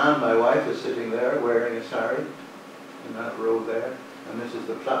photograph, but Anne, my wife, is sitting there wearing a sari in that row there, and this is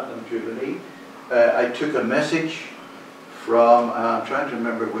the Platinum Jubilee. I took a message from, I'm trying to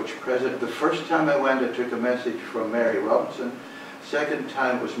remember which president. The first time I went, I took a message from Mary Robinson. Second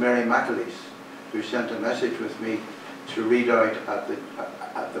time was Mary McAleese, who sent a message with me to read out at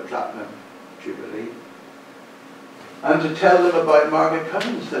the Platinum Jubilee. And to tell them about Margaret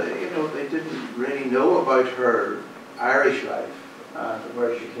Cummins, that, you know, they didn't really know about her Irish life and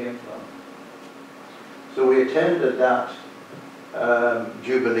where she came from. So we attended that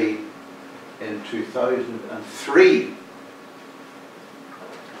Jubilee in 2003.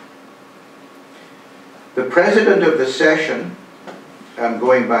 The president of the session, I'm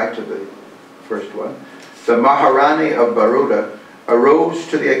going back to the first one, the Maharani of Baroda, arose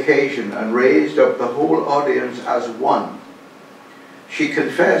to the occasion and raised up the whole audience as one. She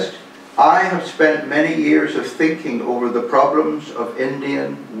confessed, "I have spent many years of thinking over the problems of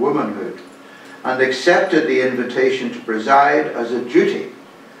Indian womanhood and accepted the invitation to preside as a duty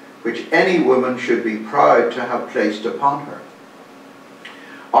which any woman should be proud to have placed upon her.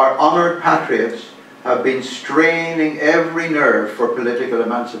 Our honoured patriots have been straining every nerve for political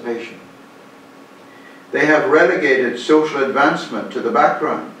emancipation. They have relegated social advancement to the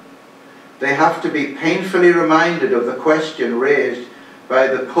background. They have to be painfully reminded of the question raised by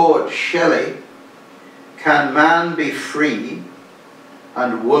the poet Shelley, can man be free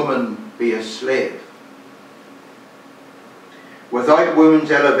and woman be a slave? Without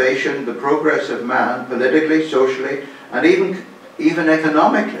women's elevation, the progress of man, politically, socially, and even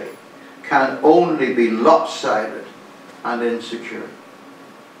economically, can only be lopsided and insecure."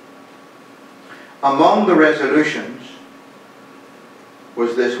 Among the resolutions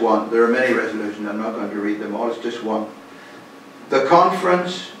was this one. There are many resolutions, I'm not going to read them all, it's just one. The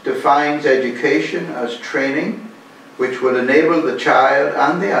conference defines education as training which will enable the child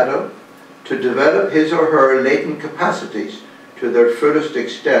and the adult to develop his or her latent capacities to their fullest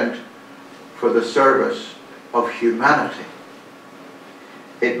extent for the service of humanity.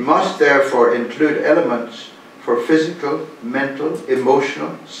 It must therefore include elements for physical, mental,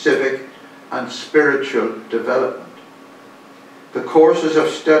 emotional, civic, and spiritual development. The courses of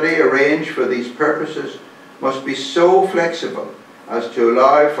study arranged for these purposes must be so flexible as to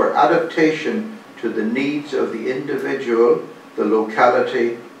allow for adaptation to the needs of the individual, the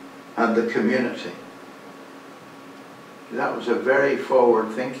locality, and the community. That was a very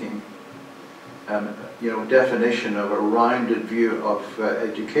forward-thinking definition of a rounded view of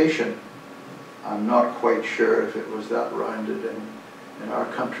education. I'm not quite sure if it was that rounded in our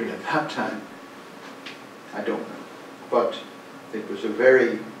country at that time. I don't know. But it was a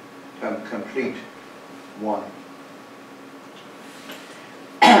very complete one.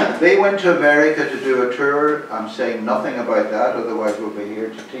 They went to America to do a tour. I'm saying nothing about that, otherwise we'll be here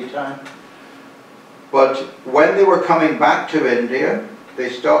to tea time. But when they were coming back to India, they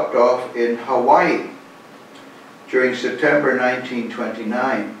stopped off in Hawaii. during September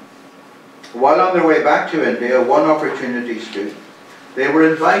 1929. While on their way back to India, one opportunity stood. They were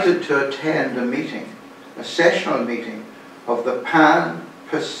invited to attend a meeting, a sessional meeting of the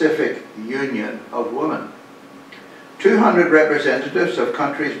Pan-Pacific Union of Women. 200 representatives of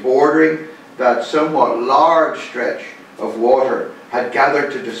countries bordering that somewhat large stretch of water had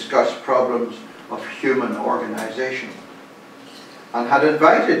gathered to discuss problems of human organization and had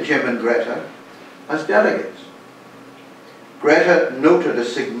invited Jim and Gretta as delegates. Gretta noted a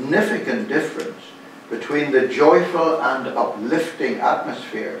significant difference between the joyful and uplifting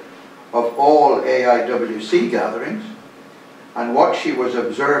atmosphere of all AIWC gatherings and what she was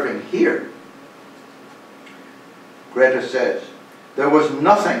observing here. Gretta says, there was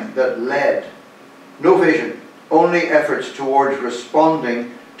nothing that led, no vision, only efforts towards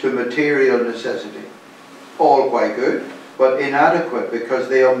responding to material necessity. All quite good, but inadequate because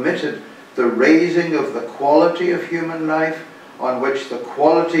they omitted the raising of the quality of human life on which the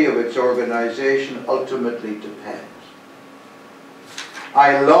quality of its organization ultimately depends.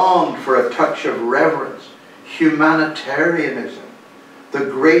 I longed for a touch of reverence, humanitarianism, the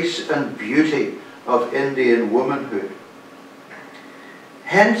grace and beauty of Indian womanhood.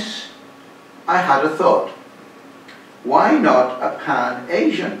 Hence, I had a thought. Why not a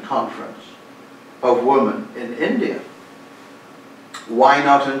Pan-Asian conference of women in India? Why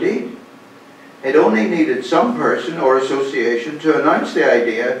not indeed? It only needed some person or association to announce the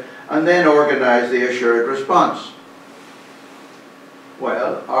idea and then organize the assured response.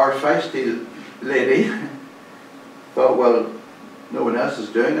 Well, our feisty lady thought, well, no one else is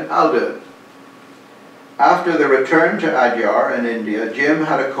doing it, I'll do it. After the return to Adyar in India, Jim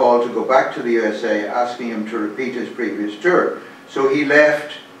had a call to go back to the USA asking him to repeat his previous tour. So he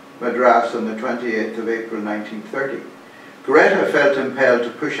left Madras on the 28th of April 1930. Gretta felt impelled to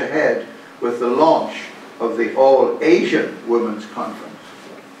push ahead with the launch of the All-Asian Women's Conference.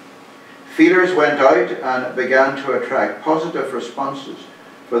 Feelers went out and began to attract positive responses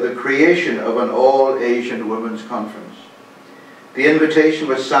for the creation of an All-Asian Women's Conference. The invitation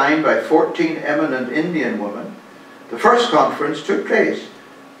was signed by 14 eminent Indian women. The first conference took place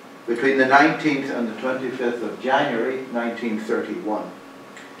between the 19th and the 25th of January 1931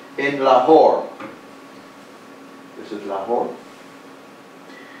 in Lahore. This is Lahore.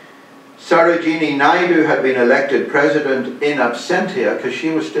 Sarojini Naidu had been elected president in absentia because she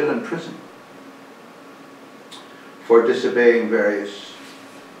was still in prison for disobeying various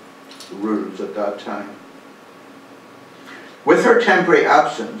rules at that time. With her temporary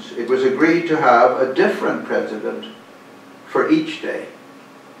absence, it was agreed to have a different president for each day.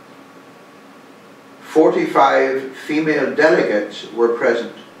 45 female delegates were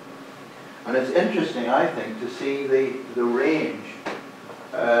present. And it's interesting, I think, to see the range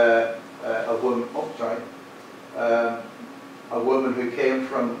of women, of women who came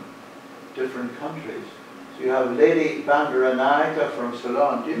from different countries. So you have Lady Bandaranaike from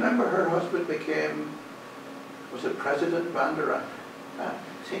Ceylon. Do you remember her husband became, was it President Bandaranaike? I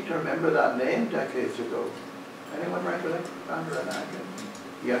seem to remember that name decades ago. Anyone recollect Bandaranaike?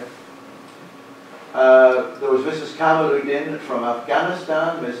 Yeah. There was Mrs. Kamaluddin from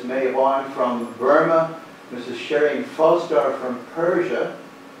Afghanistan, Miss May Wan from Burma, Mrs. Shireen Falstar from Persia.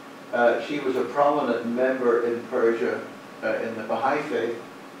 She was a prominent member in Persia in the Baha'i faith.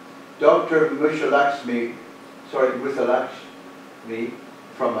 Dr. Muthalakshmi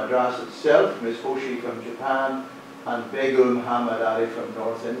from Madras itself, Miss Hoshi from Japan, and Begum Hamad Ali from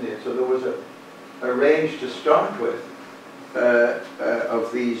North India. So there was a range to start with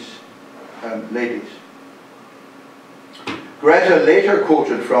of these ladies. Gretta later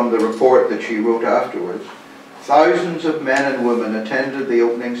quoted from the report that she wrote afterwards, thousands of men and women attended the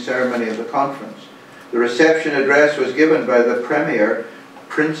opening ceremony of the conference. The reception address was given by the Premier,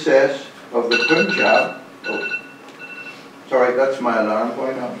 Princess of the Punjab. Oh, sorry, that's my alarm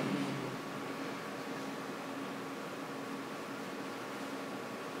going on.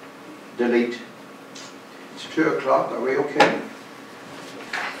 Delete. It's 2 o'clock, are we okay?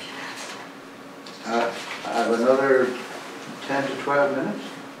 I have another 10 to 12 minutes.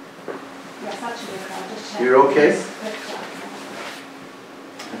 Yes, that should be okay. I'll just check. You're okay? Yes.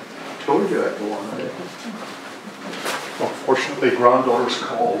 I told you I'd go on. Unfortunately, granddaughter's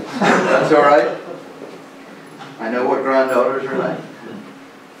called. That's all right. I know what granddaughters are like.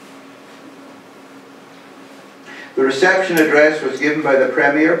 The reception address was given by the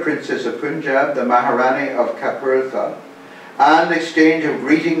Premier, Princess of Punjab, the Maharani of Kapurtha, and exchange of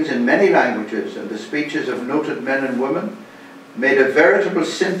greetings in many languages, and the speeches of noted men and women made a veritable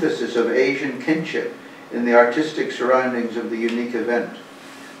synthesis of Asian kinship in the artistic surroundings of the unique event.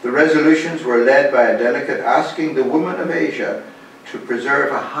 The resolutions were led by a delegate asking the women of Asia to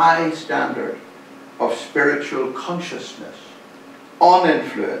preserve a high standard of spiritual consciousness,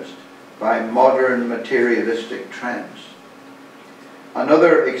 uninfluenced by modern materialistic trends.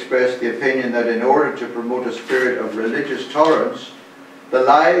 Another expressed the opinion that in order to promote a spirit of religious tolerance, the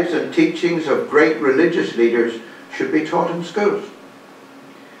lives and teachings of great religious leaders should be taught in schools,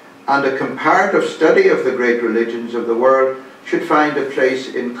 and a comparative study of the great religions of the world should find a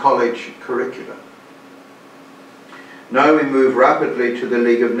place in college curricula. Now we move rapidly to the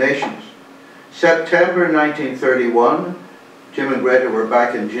League of Nations. September 1931, Jim and Gretta were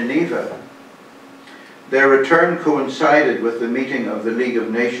back in Geneva. Their return coincided with the meeting of the League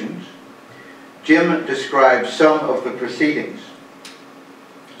of Nations. Jim describes some of the proceedings.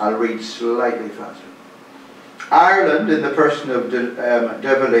 I'll read slightly faster. Ireland, in the person of De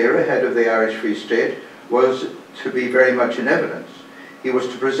Valera, head of the Irish Free State, was to be very much in evidence. He was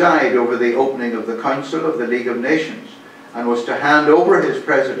to preside over the opening of the Council of the League of Nations and was to hand over his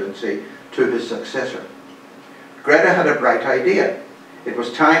presidency to his successor. Gretta had a bright idea. It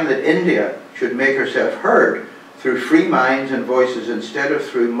was time that India should make herself heard through free minds and voices instead of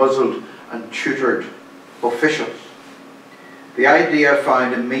through muzzled and tutored officials. The idea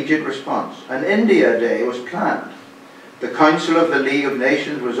found immediate response. An India Day was planned. The Council of the League of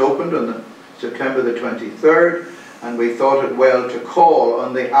Nations was opened on September the 23rd, and we thought it well to call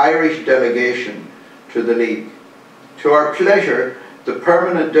on the Irish delegation to the League. To our pleasure, the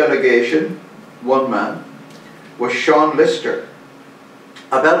permanent delegation, one man, was Sean Lister,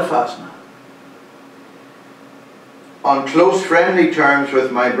 a Belfast man. On close friendly terms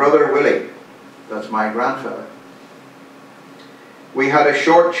with my brother Willie, that's my grandfather. We had a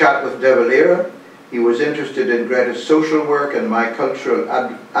short chat with De Valera. He was interested in Gretta's social work and my cultural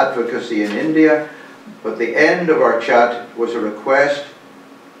advocacy in India, but the end of our chat was a request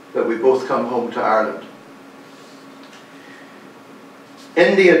that we both come home to Ireland.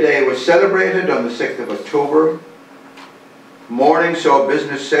 India Day was celebrated on the 6th of October. Morning saw a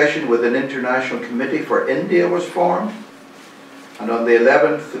business session with an international committee for India was formed, and on the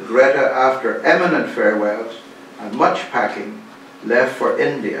 11th, Gretta, after eminent farewells and much packing, left for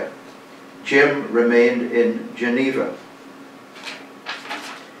India. Jim remained in Geneva.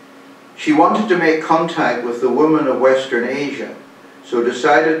 She wanted to make contact with the women of Western Asia, so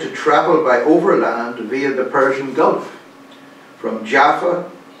decided to travel by overland via the Persian Gulf. From Jaffa,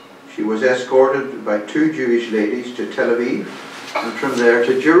 she was escorted by 2 Jewish ladies to Tel Aviv, and from there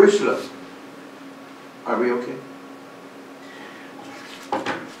to Jerusalem. Are we okay?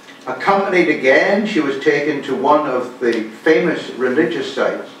 Accompanied again, she was taken to one of the famous religious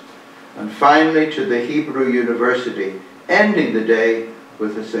sites, and finally to the Hebrew University, ending the day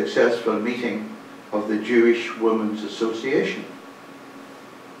with a successful meeting of the Jewish Women's Association.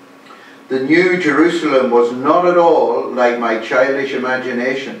 The New Jerusalem was not at all like my childish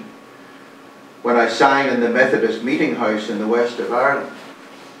imagination when I sang in the Methodist meeting house in the west of Ireland.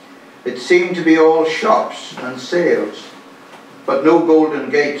 It seemed to be all shops and sales, but no golden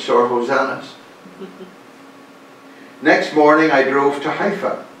gates or hosannas. Next morning I drove to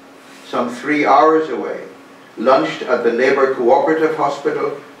Haifa, some 3 hours away, lunched at the Labour Cooperative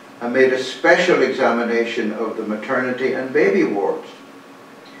Hospital, and made a special examination of the maternity and baby wards.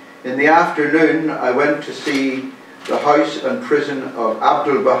 In the afternoon I went to see the house and prison of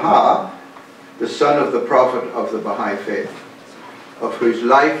Abdul Baha, the son of the prophet of the Baha'i faith, of whose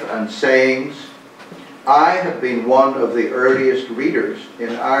life and sayings I have been one of the earliest readers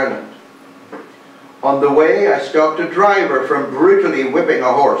in Ireland. On the way, I stopped a driver from brutally whipping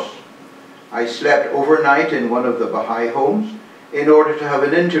a horse. I slept overnight in one of the Baha'i homes in order to have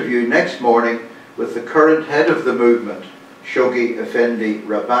an interview next morning with the current head of the movement, Shoghi Effendi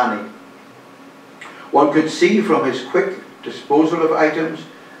Rabbani. One could see from his quick disposal of items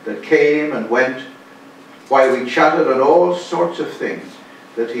that came and went, while we chatted on all sorts of things,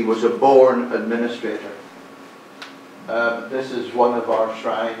 that he was a born administrator. This is one of our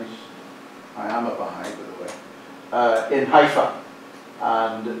shrines. I am a Baha'i, by the way, in Haifa.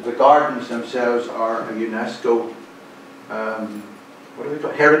 And the gardens themselves are a UNESCO, what do we call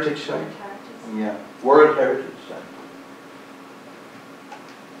it? Heritage site? Yeah, World Heritage Site.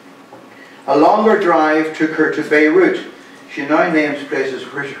 A longer drive took her to Beirut. She now names places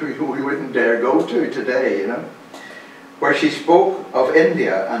where we wouldn't dare go to today, you know, where she spoke of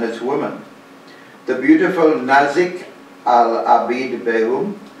India and its women. The beautiful Nazik al-Abid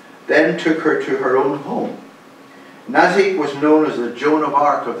Begum then took her to her own home. Nazik was known as the Joan of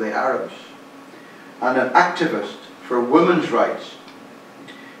Arc of the Arabs and an activist for women's rights.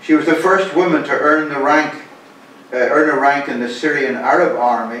 She was the first woman to earn the rank earn a rank in the Syrian Arab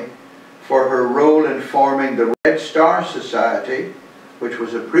Army for her role in forming the Red Star Society, which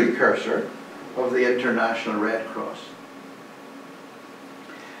was a precursor of the International Red Cross.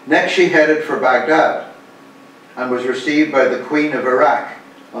 Next she headed for Baghdad and was received by the Queen of Iraq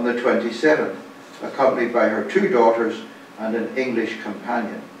on the 27th, accompanied by her 2 daughters and an English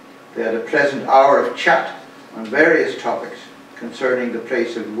companion. They had a pleasant hour of chat on various topics concerning the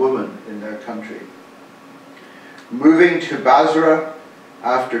place of woman in their country. Moving to Basra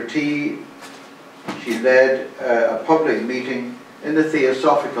after tea, she led a public meeting in the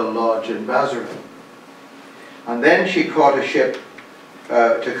Theosophical Lodge in Basra. And then she caught a ship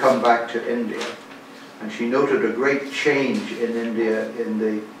to come back to India. And she noted a great change in India in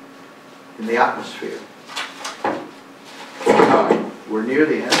the atmosphere. Now, we're near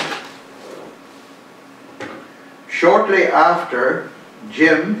the end. Shortly after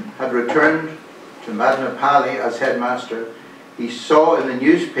Jim had returned to Madinapally as headmaster, he saw in the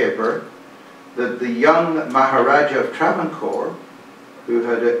newspaper that the young Maharaja of Travancore, who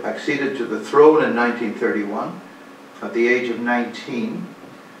had acceded to the throne in 1931 at the age of 19,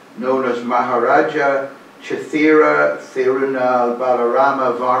 known as Maharaja Chithira Thirunal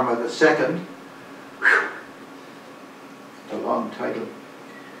Balarama Varma II, a long title.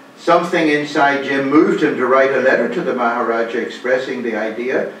 Something inside Jim moved him to write a letter to the Maharaja expressing the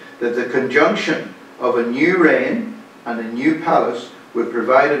idea that the conjunction of a new reign and a new palace would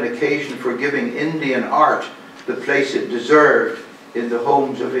provide an occasion for giving Indian art the place it deserved in the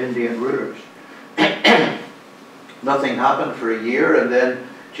homes of Indian rulers. Nothing happened for a year, and then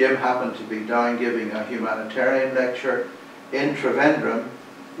Jim happened to be down giving a humanitarian lecture in Trivandrum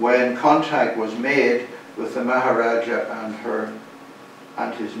when contact was made with the Maharaja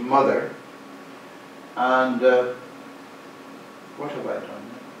and his mother. And what have I done?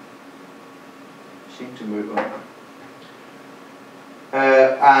 Seem to move on.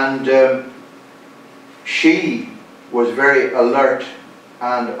 She was very alert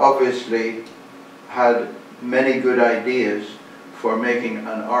and obviously had many good ideas for making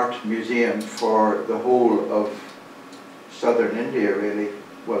an art museum for the whole of southern India, really,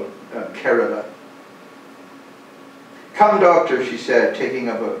 well, Kerala. "Come, doctor," she said, taking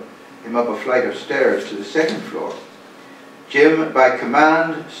him up a flight of stairs to the 2nd floor. Jim, by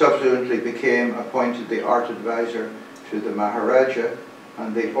command, subsequently became appointed the art advisor to the Maharaja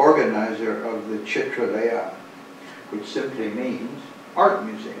and the organizer of the Chitralaya, which simply means art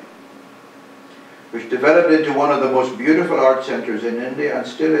museum, which developed into one of the most beautiful art centers in India and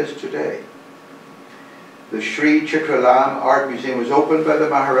still is today. The Sri Chitralam Art Museum was opened by the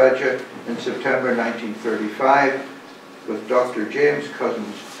Maharaja in September 1935 with Dr. James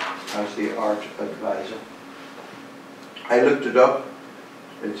Cousins as the art advisor. I looked it up,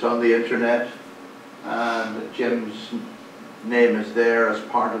 it's on the internet, and Jim's name is there as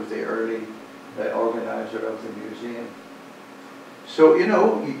part of the early organizer of the museum. So, you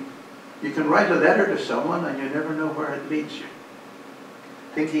know, you can write a letter to someone and you never know where it leads you.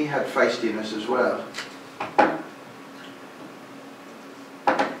 I think he had feistiness as well.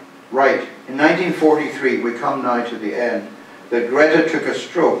 Right, in 1943, we come now to the end, that Gretta took a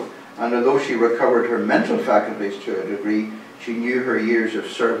stroke, and although she recovered her mental faculties to a degree, she knew her years of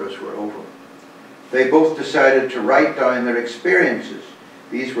service were over. They both decided to write down their experiences.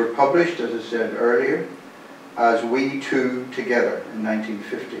 These were published, as I said earlier, as We Two Together in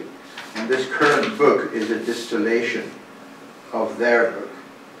 1950. And this current book is a distillation of their book.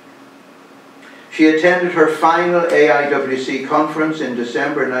 She attended her final AIWC conference in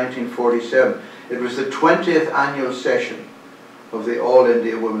December 1947. It was the 20th annual session of the All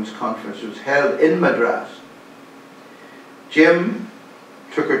India Women's Conference. It was held in Madras. Jim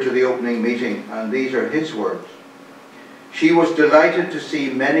took her to the opening meeting, and these are his words. She was delighted to see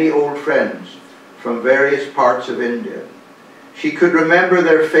many old friends from various parts of India. She could remember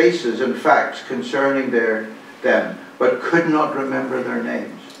their faces and facts concerning them, but could not remember their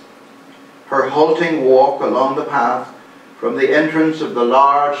names. Her halting walk along the path from the entrance of the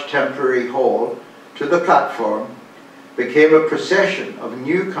large temporary hall to the platform became a procession of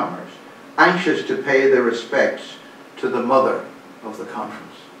newcomers anxious to pay their respects to the mother of the conference.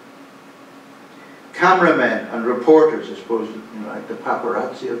 Cameramen and reporters, I suppose, like the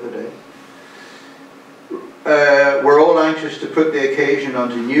paparazzi of the day, were all anxious to put the occasion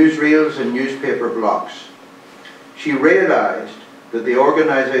onto newsreels and newspaper blocks. She realized that the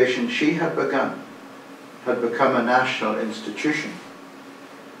organization she had begun had become a national institution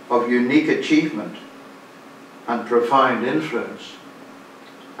of unique achievement and profound influence,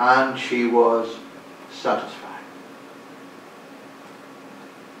 and she was satisfied.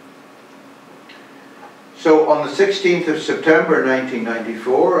 So on the 16th of September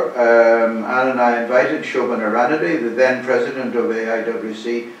 1994, Anne and I invited Shobhan Aranade, the then president of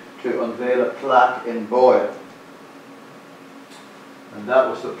AIWC, to unveil a plaque in Boyle. And that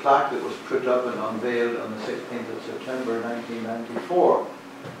was the plaque that was put up and unveiled on the 16th of September 1994.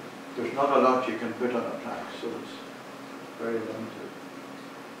 There's not a lot you can put on a plaque, so it's very limited.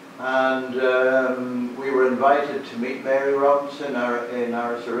 And we were invited to meet Mary Robinson in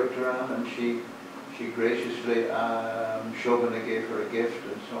our Saritharan, and she graciously, Shobhana gave her a gift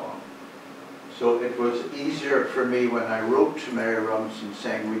and so on. So it was easier for me when I wrote to Mary Robinson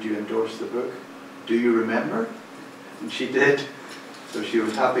saying, would you endorse the book? Do you remember? And she did. So she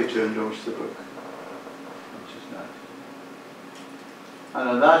was happy to endorse the book, which is nice. And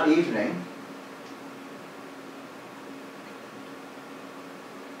on that evening,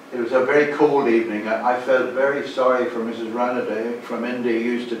 it was a very cold evening. I felt very sorry for Mrs. Ranade from India,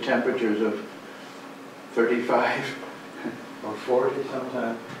 used to temperatures of 35 or 40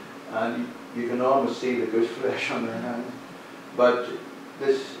 sometimes, and you can almost see the goose flesh on her hands. But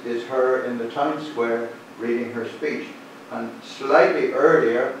this is her in the town square reading her speech. And slightly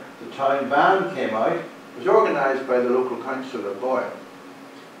earlier, the town band came out. It was organised by the local council of Boyle.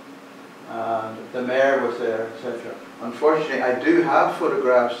 And the mayor was there, etc. Unfortunately, I do have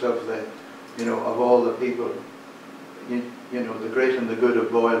photographs of the, of all the people, the great and the good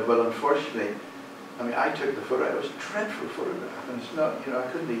of Boyle, but unfortunately, I mean, I took the photo. It was a dreadful photograph, and it's not,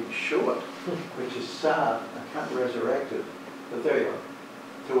 I couldn't even show it, which is sad. I can't resurrect it, but there you are.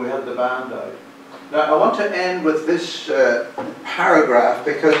 So we had the band out. Now, I want to end with this paragraph,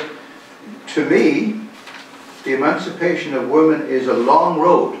 because to me, the emancipation of women is a long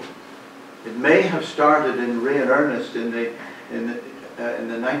road. It may have started in real earnest in the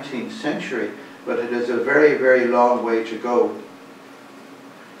 19th century, but it is a very, very long way to go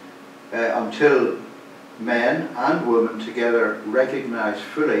until men and women together recognize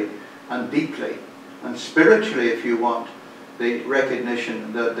fully and deeply, and spiritually, if you want, the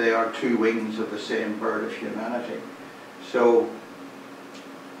recognition that they are two wings of the same bird of humanity. So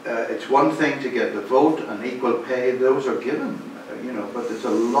it's one thing to get the vote and equal pay, those are given, but there's a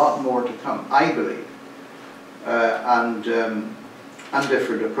lot more to come, I believe, and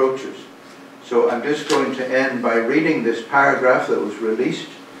different approaches. So I'm just going to end by reading this paragraph that was released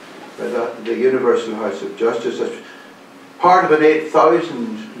by the Universal House of Justice as part of an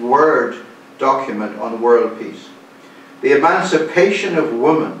 8,000-word document on world peace. The emancipation of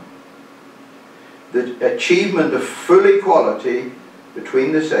women, the achievement of full equality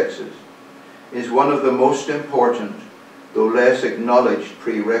between the sexes, is one of the most important, though less acknowledged,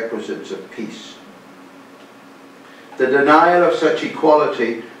 prerequisites of peace. The denial of such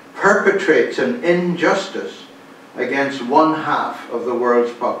equality perpetrates an injustice against one half of the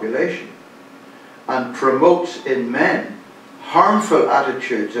world's population and promotes in men harmful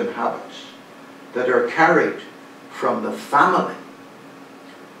attitudes and habits that are carried from the family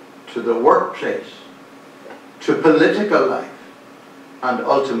to the workplace to political life and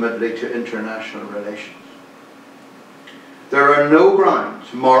ultimately to international relations. There are no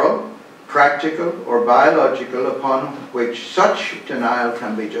grounds, moral, practical or biological, upon which such denial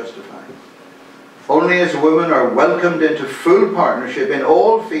can be justified. Only as women are welcomed into full partnership in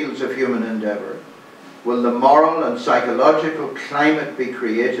all fields of human endeavour will the moral and psychological climate be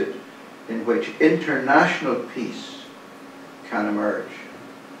created in which international peace can emerge.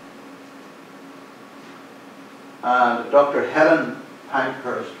 And Dr. Helen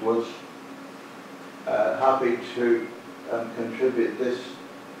Pankhurst was happy to contribute this.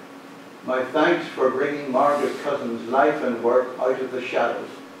 My thanks for bringing Margaret Cousin's life and work out of the shadows.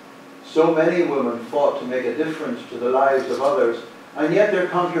 So many women fought to make a difference to the lives of others, and yet their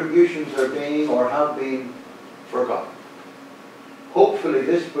contributions are being or have been forgotten. Hopefully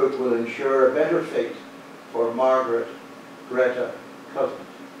this book will ensure a better fate for Margaret, Gretta, Cousins.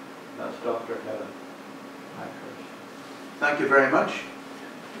 That's Dr. Helen Pankhurst. Thank you very much.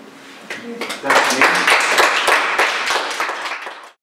 That's me.